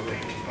studio were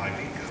painted by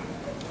Viggo.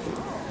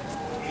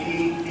 He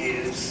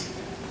is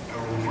a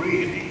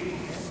really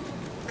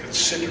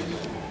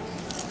considerable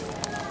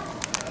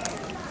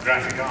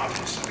graphic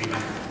artist, I mean, a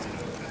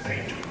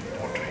painter,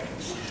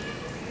 portraits.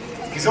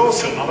 He's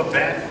also not a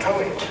bad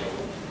poet.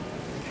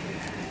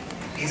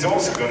 He's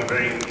also got a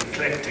very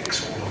eclectic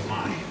sort of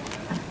mind.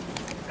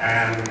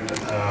 And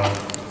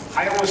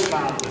I always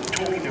found that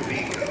talking to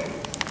Viggo,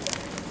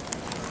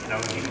 you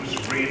know, he was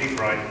really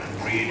bright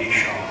and really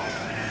sharp.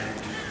 And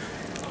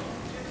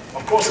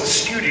of course, a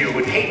studio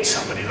would hate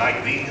somebody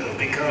like Viggo,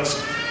 because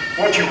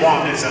what you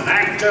want is an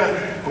actor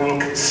who will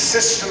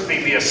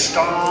consistently be a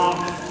star,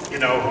 you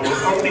know, who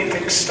will only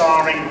pick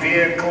starring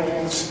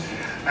vehicles,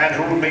 and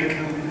who will make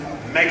you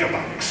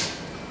megabucks.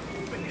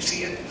 But you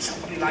see,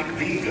 somebody like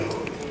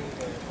Viggo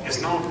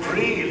is not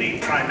really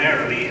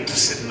primarily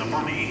interested in the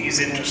money. He's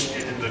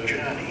interested in the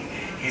journey.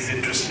 He's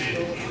interested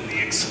in the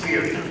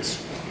experience.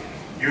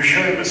 You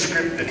show him a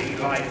script that he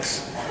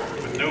likes,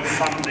 with no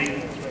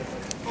funding,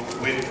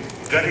 with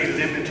very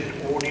limited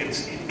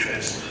audience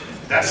interest.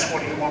 That's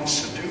what he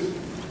wants to do.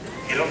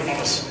 He doesn't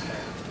want to,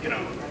 you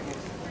know,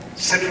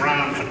 sit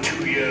around for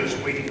 2 years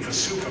waiting for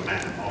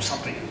Superman or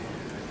something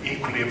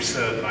equally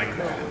absurd like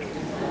that.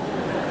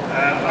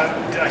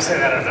 Did I say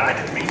that? I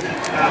didn't mean that.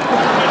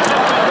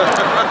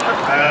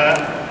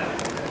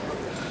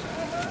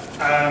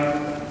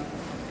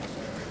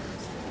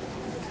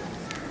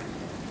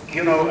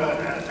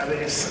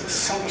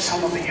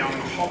 some of the young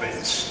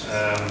hobbits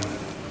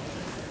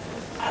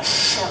are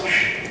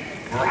such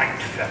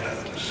bright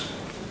fellows.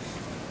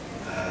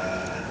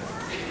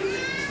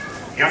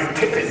 Young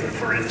Pippin,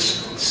 for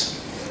instance,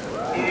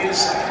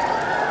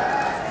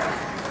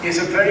 is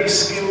a very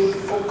skilled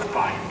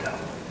bookbinder.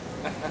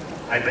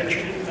 I bet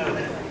you didn't know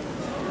that.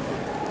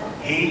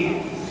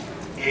 He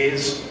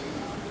is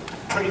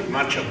pretty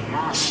much a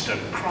master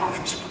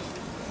craftsman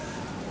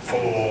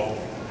for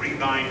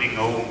rebinding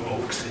old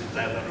books in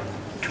leather and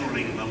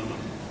tooling them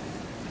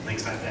and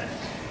things like that.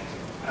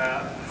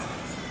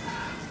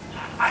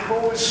 I've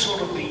always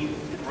sort of been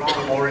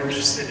rather more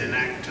interested in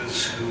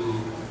actors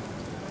who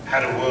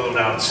had a world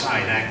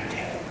outside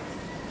acting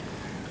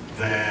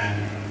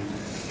than,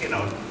 you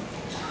know,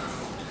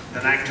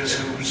 than actors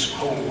whose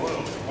whole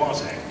world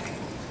was acting.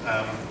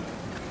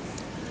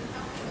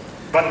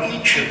 But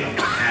each of them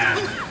had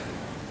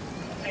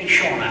a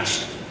Sean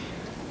Astin,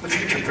 the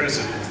future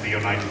president of the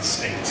United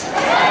States. When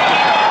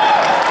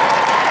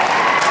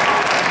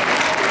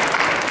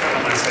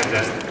I said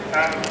that,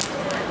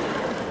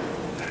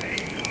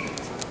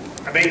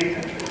 I mean,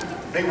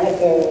 they were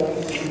all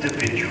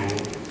individual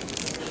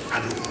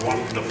and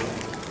wonderful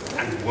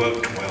and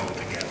worked well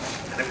together.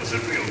 And it was a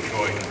real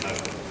joy to know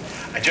them.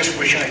 I just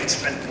wish I had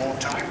spent more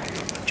time with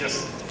them. It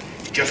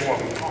just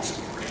wasn't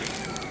possible.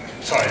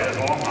 Sorry, that's a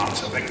long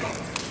answer, big one.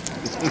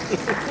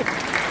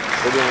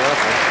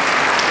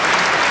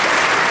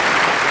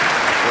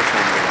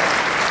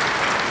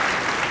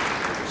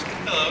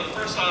 Hello,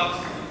 first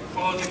off,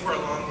 followed you for a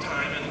long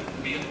time, and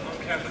being on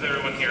behalf of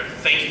everyone here,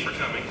 thank you for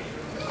coming.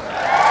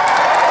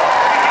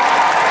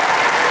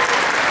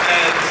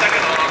 And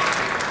second off,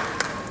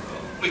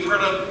 we've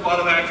heard a lot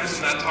of actors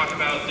and that talk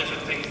about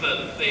different things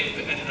that they've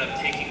ended up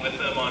taking with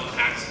them on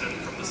accident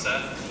from the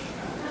set.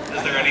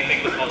 Is there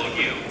anything that followed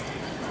you?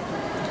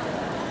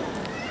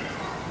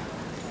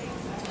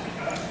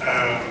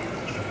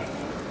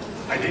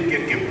 I did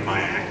get given my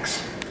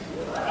axe.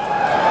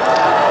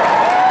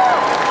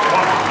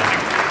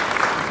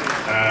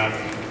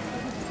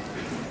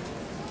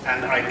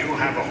 And I do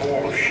have a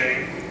hall of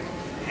shame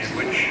in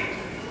which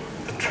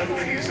the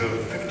trophies of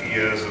 50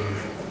 years of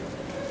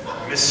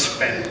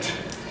misspent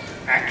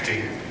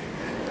acting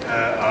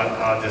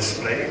are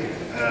displayed.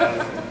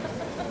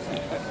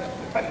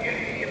 But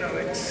you know,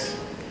 it's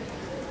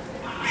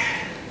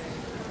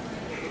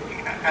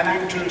an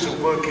actor is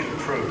a work in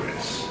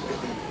progress.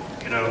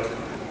 You know,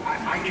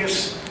 I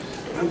just,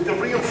 the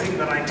real thing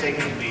that I take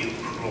from the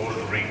Lord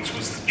of the Rings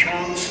was the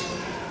chance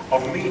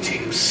of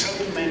meeting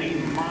so many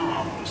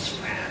marvelous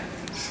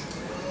fans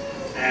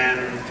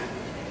and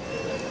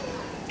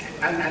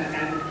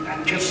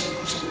just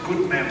some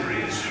good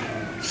memories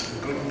from some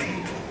good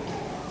people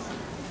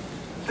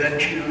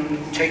that you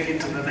take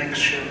into the next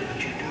show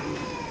that you do.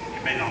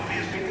 It may not be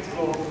as big as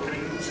Lord of the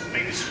Rings, it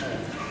may be small.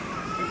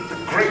 The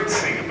great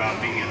thing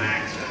about being an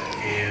actor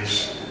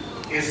is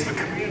the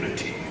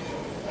community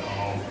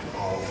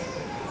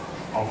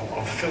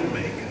of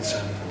filmmakers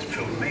and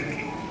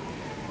filmmaking.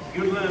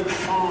 You learn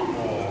far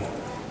more,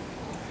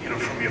 you know,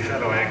 from your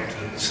fellow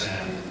actors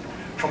and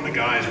from the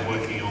guys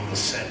working on the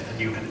set than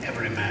you can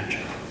ever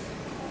imagine.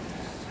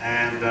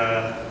 And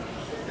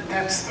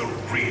that's the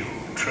real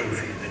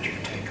trophy that you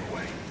take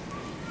away.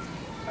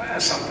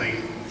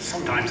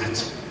 Sometimes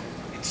it's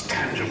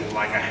tangible,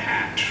 like a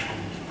hat from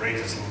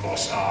Raiders of the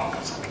Lost Ark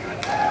or something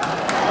like that.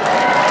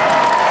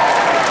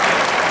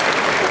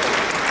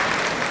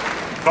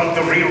 But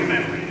the real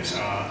memories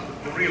are,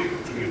 the real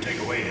thing you take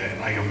away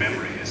are your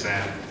memories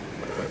and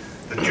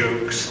the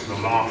jokes and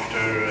the laughter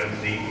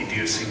and the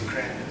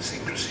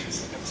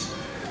idiosyncrasies.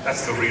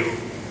 That's the real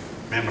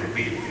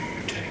memorabilia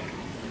you take.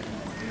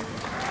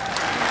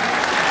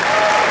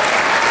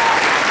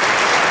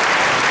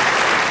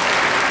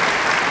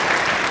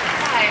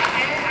 Hi,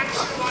 I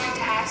actually wanted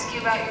to ask you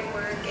about your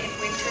work in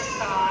Winter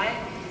Thaw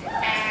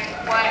and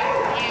what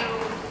you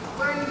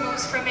learned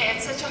most from it.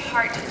 It's such a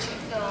heart-touching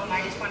film.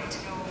 I just wanted to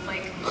know,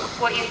 like,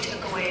 what you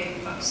took away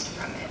most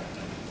from it.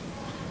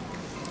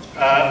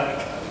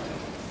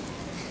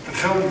 The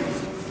film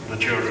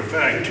that you're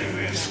referring to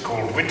is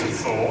called Winter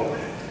Thaw,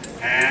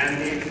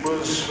 and it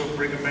was for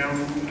Brigham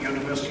Young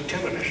University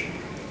Television.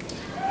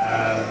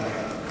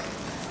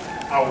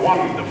 A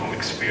wonderful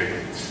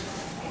experience.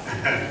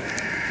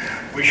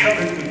 We shot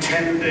it in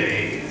 10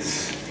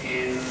 days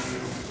in,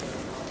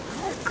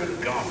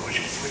 good God,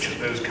 which of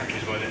those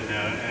countries was it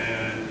now?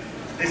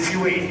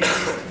 Lithuania.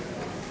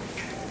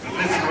 The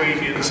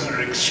Lithuanians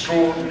are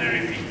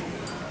extraordinary people.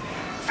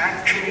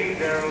 Actually,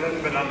 they're a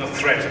little bit under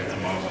threat at the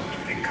moment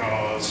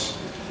because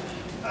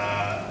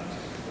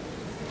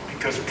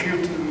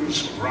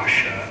Putin's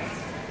Russia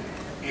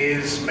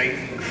is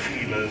making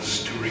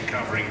feelers to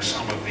recovering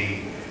some of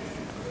the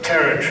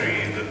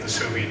territory that the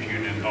Soviet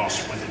Union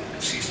lost when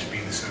it ceased to be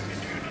the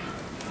Soviet Union.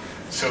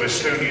 So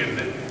Estonia,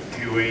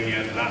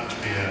 Lithuania,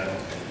 Latvia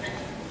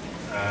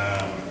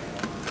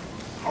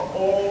are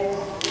all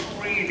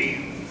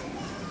really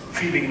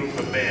feeling that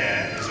the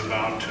bear is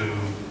about to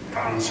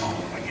pounce on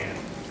them again.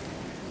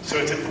 So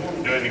it's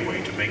important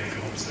anyway to make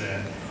films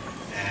there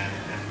and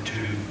to,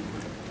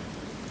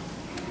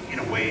 in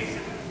a way,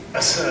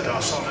 assert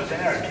our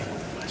solidarity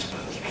with them, I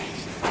suppose.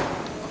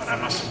 But I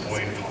must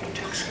avoid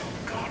politics. Oh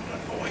God,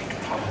 avoid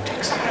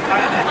politics.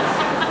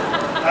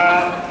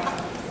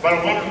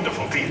 But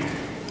wonderful people.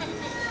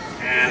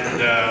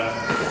 And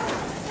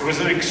it was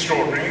an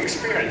extraordinary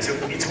experience.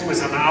 It's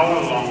always an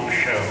hour-long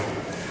show.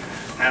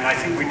 And I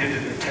think we did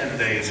it in 10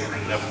 days or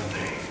 11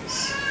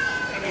 days.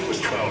 Maybe it was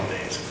 12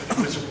 days, but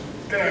it was a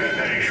very,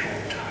 very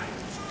short time.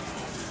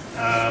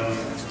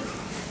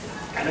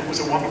 And it was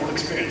a wonderful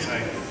experience.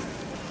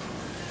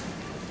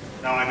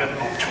 Now, I better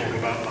not talk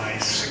about my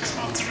 6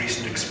 months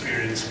recent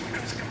experience,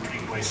 which was a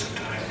complete waste of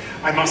time.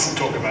 I mustn't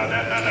talk about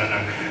that.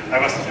 No. I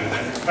mustn't do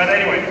that. But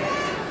anyway,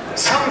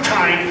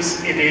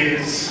 sometimes it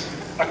is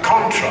a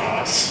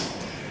contrast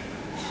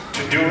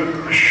to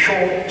do a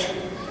short,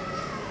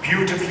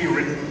 beautifully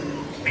written,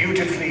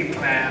 beautifully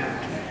planned,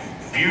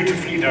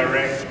 beautifully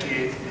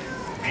directed,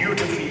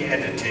 beautifully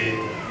edited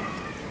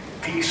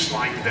piece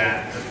like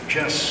that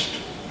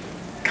just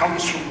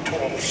comes from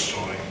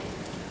Tolstoy,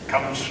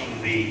 comes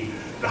from the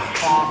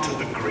heart of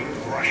the great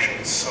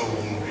Russian soul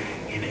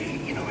in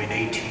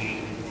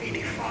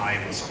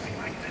 1885 or something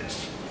like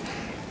this.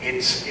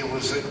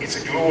 It's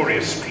a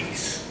glorious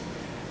piece,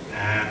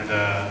 and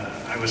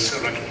I was so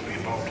lucky to be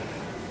involved in it.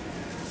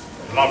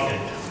 Loved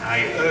it.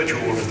 I urge you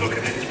all to look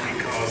at it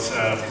because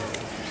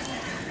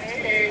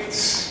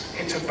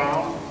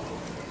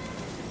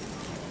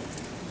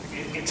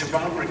it's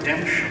about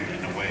redemption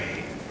in a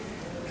way.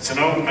 It's an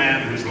old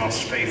man who's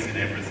lost faith in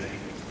everything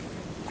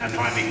and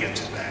finally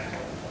gets it back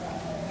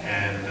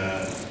and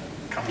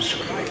comes to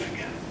life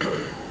again.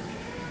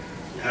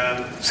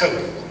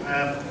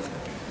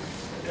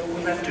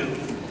 Will that do?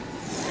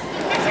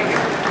 Thank you.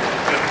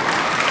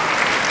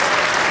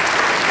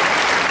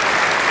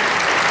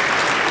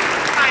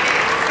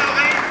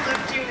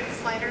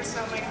 So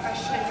my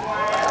question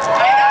was,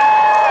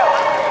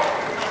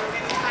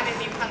 any kind of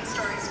new fun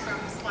stories from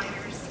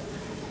Sliders?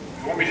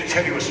 You want me to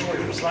tell you a story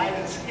from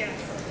Sliders? Yes.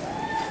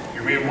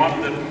 You mean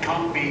one that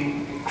can't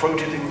be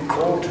quoted in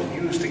court and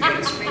used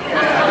against me?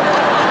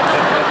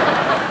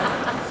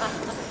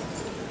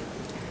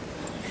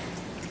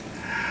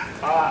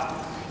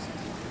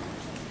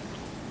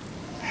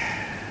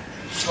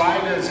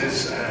 Sliders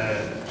is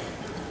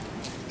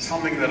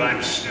something that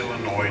I'm still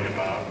annoyed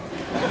about.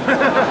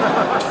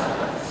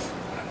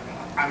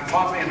 I'm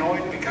partly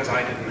annoyed because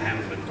I didn't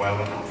handle it well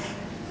enough.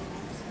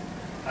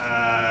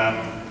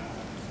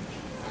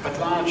 But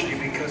largely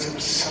because it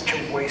was such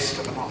a waste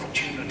of an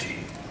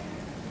opportunity.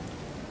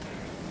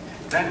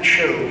 That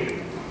show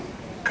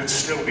could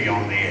still be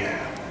on the air.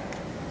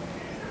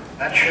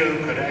 That show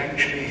could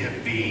actually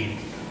have been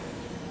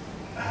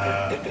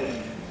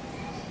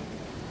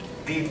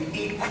the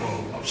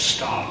equal of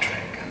Star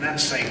Trek. And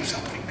that's saying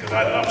something because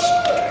I love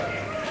Star Trek.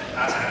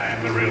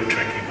 I'm a real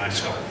Trekkie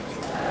myself.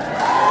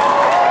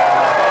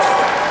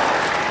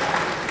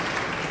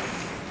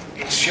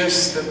 It's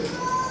just that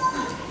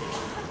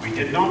we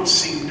did not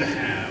seem to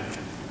have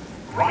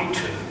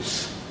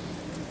writers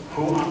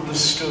who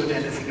understood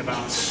anything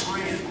about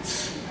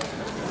science,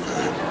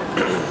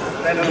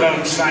 let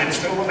alone science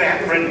fiction. Well, they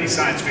hadn't read any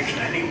science fiction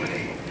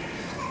anyway.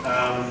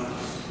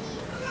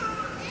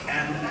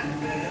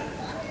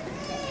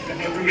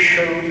 Every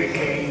show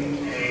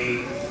became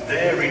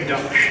their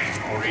reduction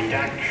or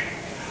redaction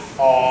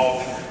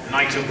of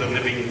Night of the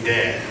Living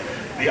Dead,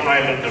 The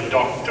Island of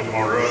Dr.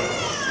 Moreau.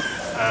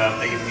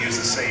 They even use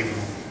the same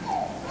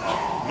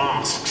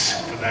masks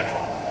for that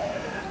one.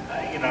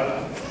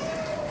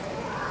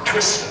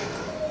 Twister,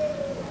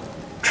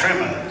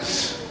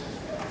 Tremors,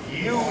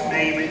 you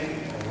name it,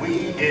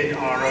 we did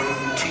our own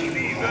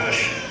TV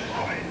version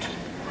of it.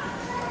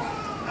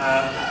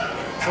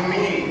 For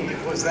me,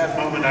 it was that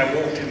moment I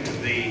walked into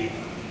the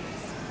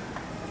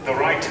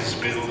writers'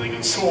 building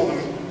and saw them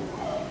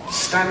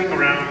standing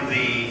around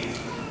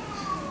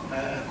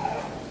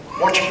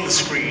watching the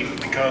screen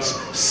because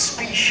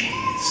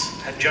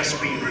Species had just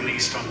been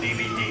released on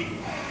DVD.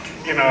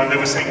 And they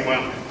were saying,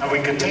 well, now we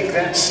could take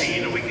that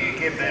scene and we could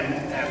give them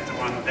that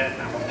one there,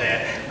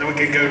 and then we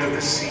could go to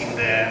this scene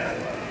there.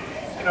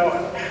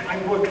 I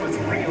worked with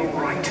real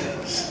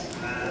writers,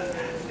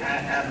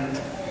 and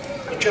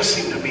it just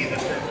seemed to me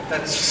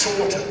that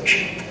sort of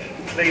cheap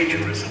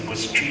plagiarism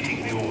was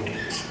cheating the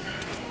audience.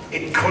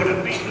 It could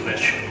have been the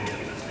best show in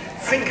television.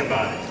 Think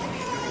about it. You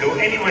can go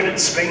anywhere in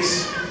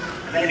space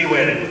and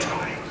anywhere in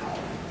time.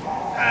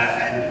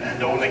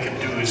 And all they can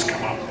do is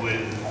come up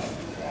with,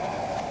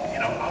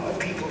 other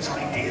people's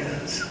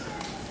ideas.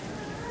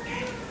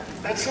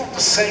 That's not to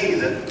say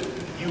that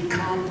you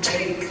can't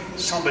take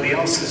somebody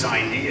else's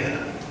idea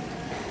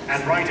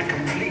and write a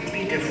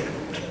completely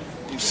different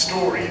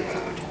story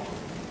about it.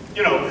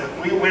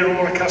 We're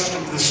all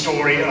accustomed to the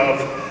story of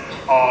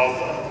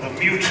the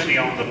mutiny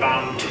on the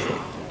Bounty.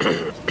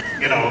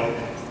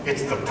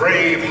 It's the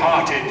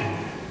brave-hearted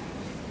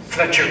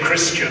Fletcher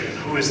Christian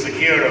who is the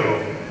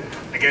hero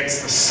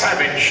against the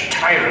savage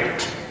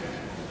tyrant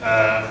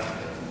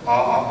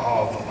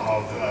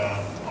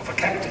of a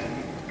captain.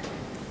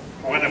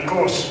 when of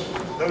course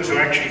those who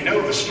actually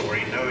know the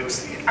story know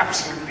it's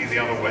absolutely the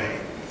other way.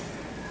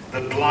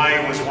 That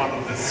Bligh was one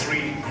of the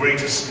 3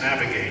 greatest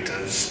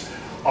navigators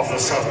of the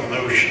Southern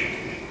Ocean,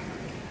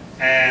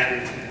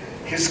 and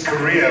his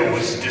career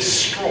was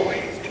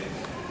destroyed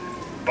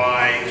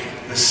by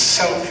the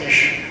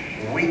selfish,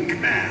 weak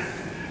man,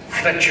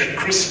 Fletcher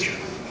Christian,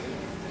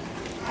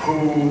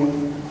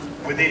 who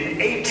within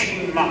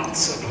 18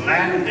 months of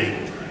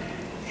landing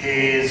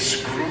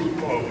his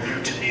group of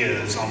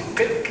mutineers on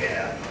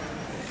Pitcairn,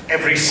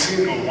 every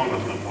single one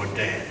of them were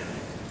dead.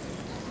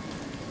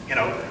 You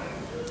know,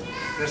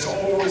 there's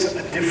always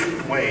a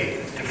different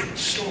way, different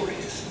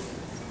stories.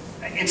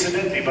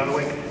 Incidentally, by the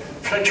way,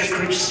 Fletcher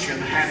Christian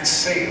had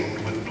sailed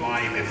with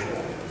Bligh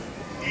before.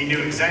 He knew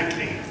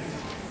exactly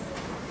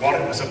what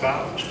it was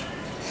about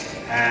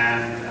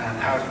and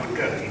how it would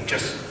go. He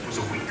just was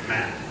a weak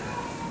man.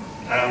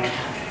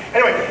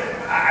 Anyway,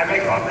 I beg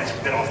your pardon, that's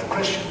a bit off the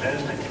question there,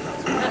 isn't it?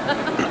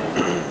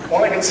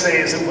 All I can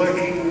say is that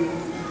working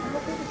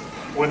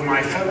with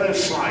my fellow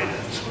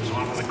sliders was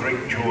one of the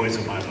great joys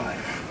of my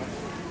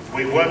life.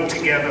 We worked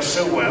together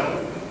so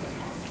well.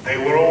 They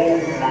were all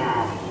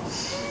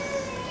marvels.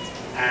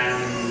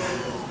 And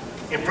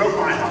it broke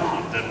my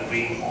heart that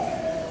we,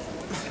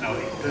 you know,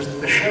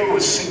 the show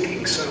was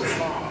sinking so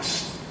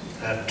fast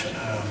that,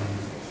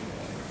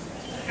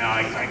 you know,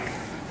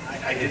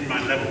 I did my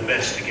level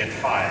best to get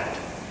fired.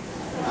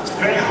 It's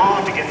very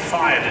hard to get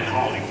fired in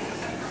Hollywood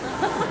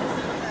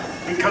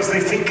because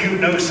they think you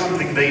know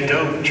something they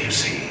don't, you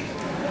see.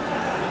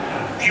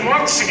 He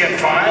wants to get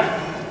fired.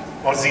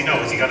 What does he know?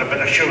 Has he got a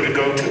better show to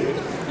go to?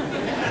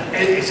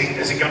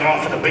 Has he got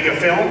offered a bigger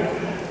film?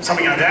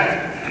 Something like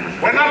that?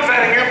 We're not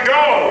letting him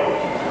go!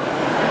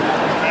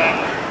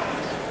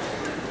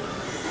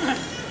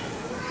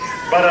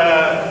 But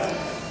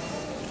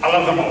I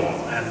love them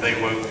all, and they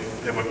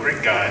were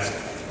great guys.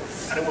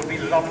 And it would be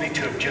lovely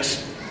to have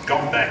just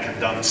gone back and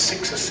done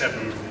 6 or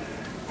 7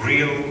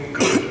 real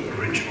good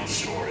original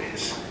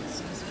stories.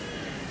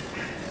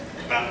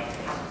 But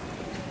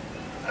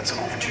that's an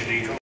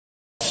opportunity for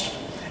us.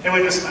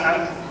 Anyway, listen,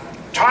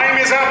 time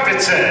is up,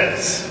 it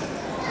says.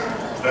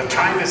 The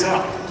time is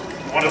up.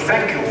 I want to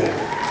thank you all.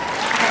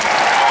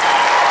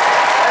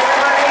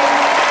 Everybody,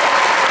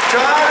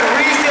 John.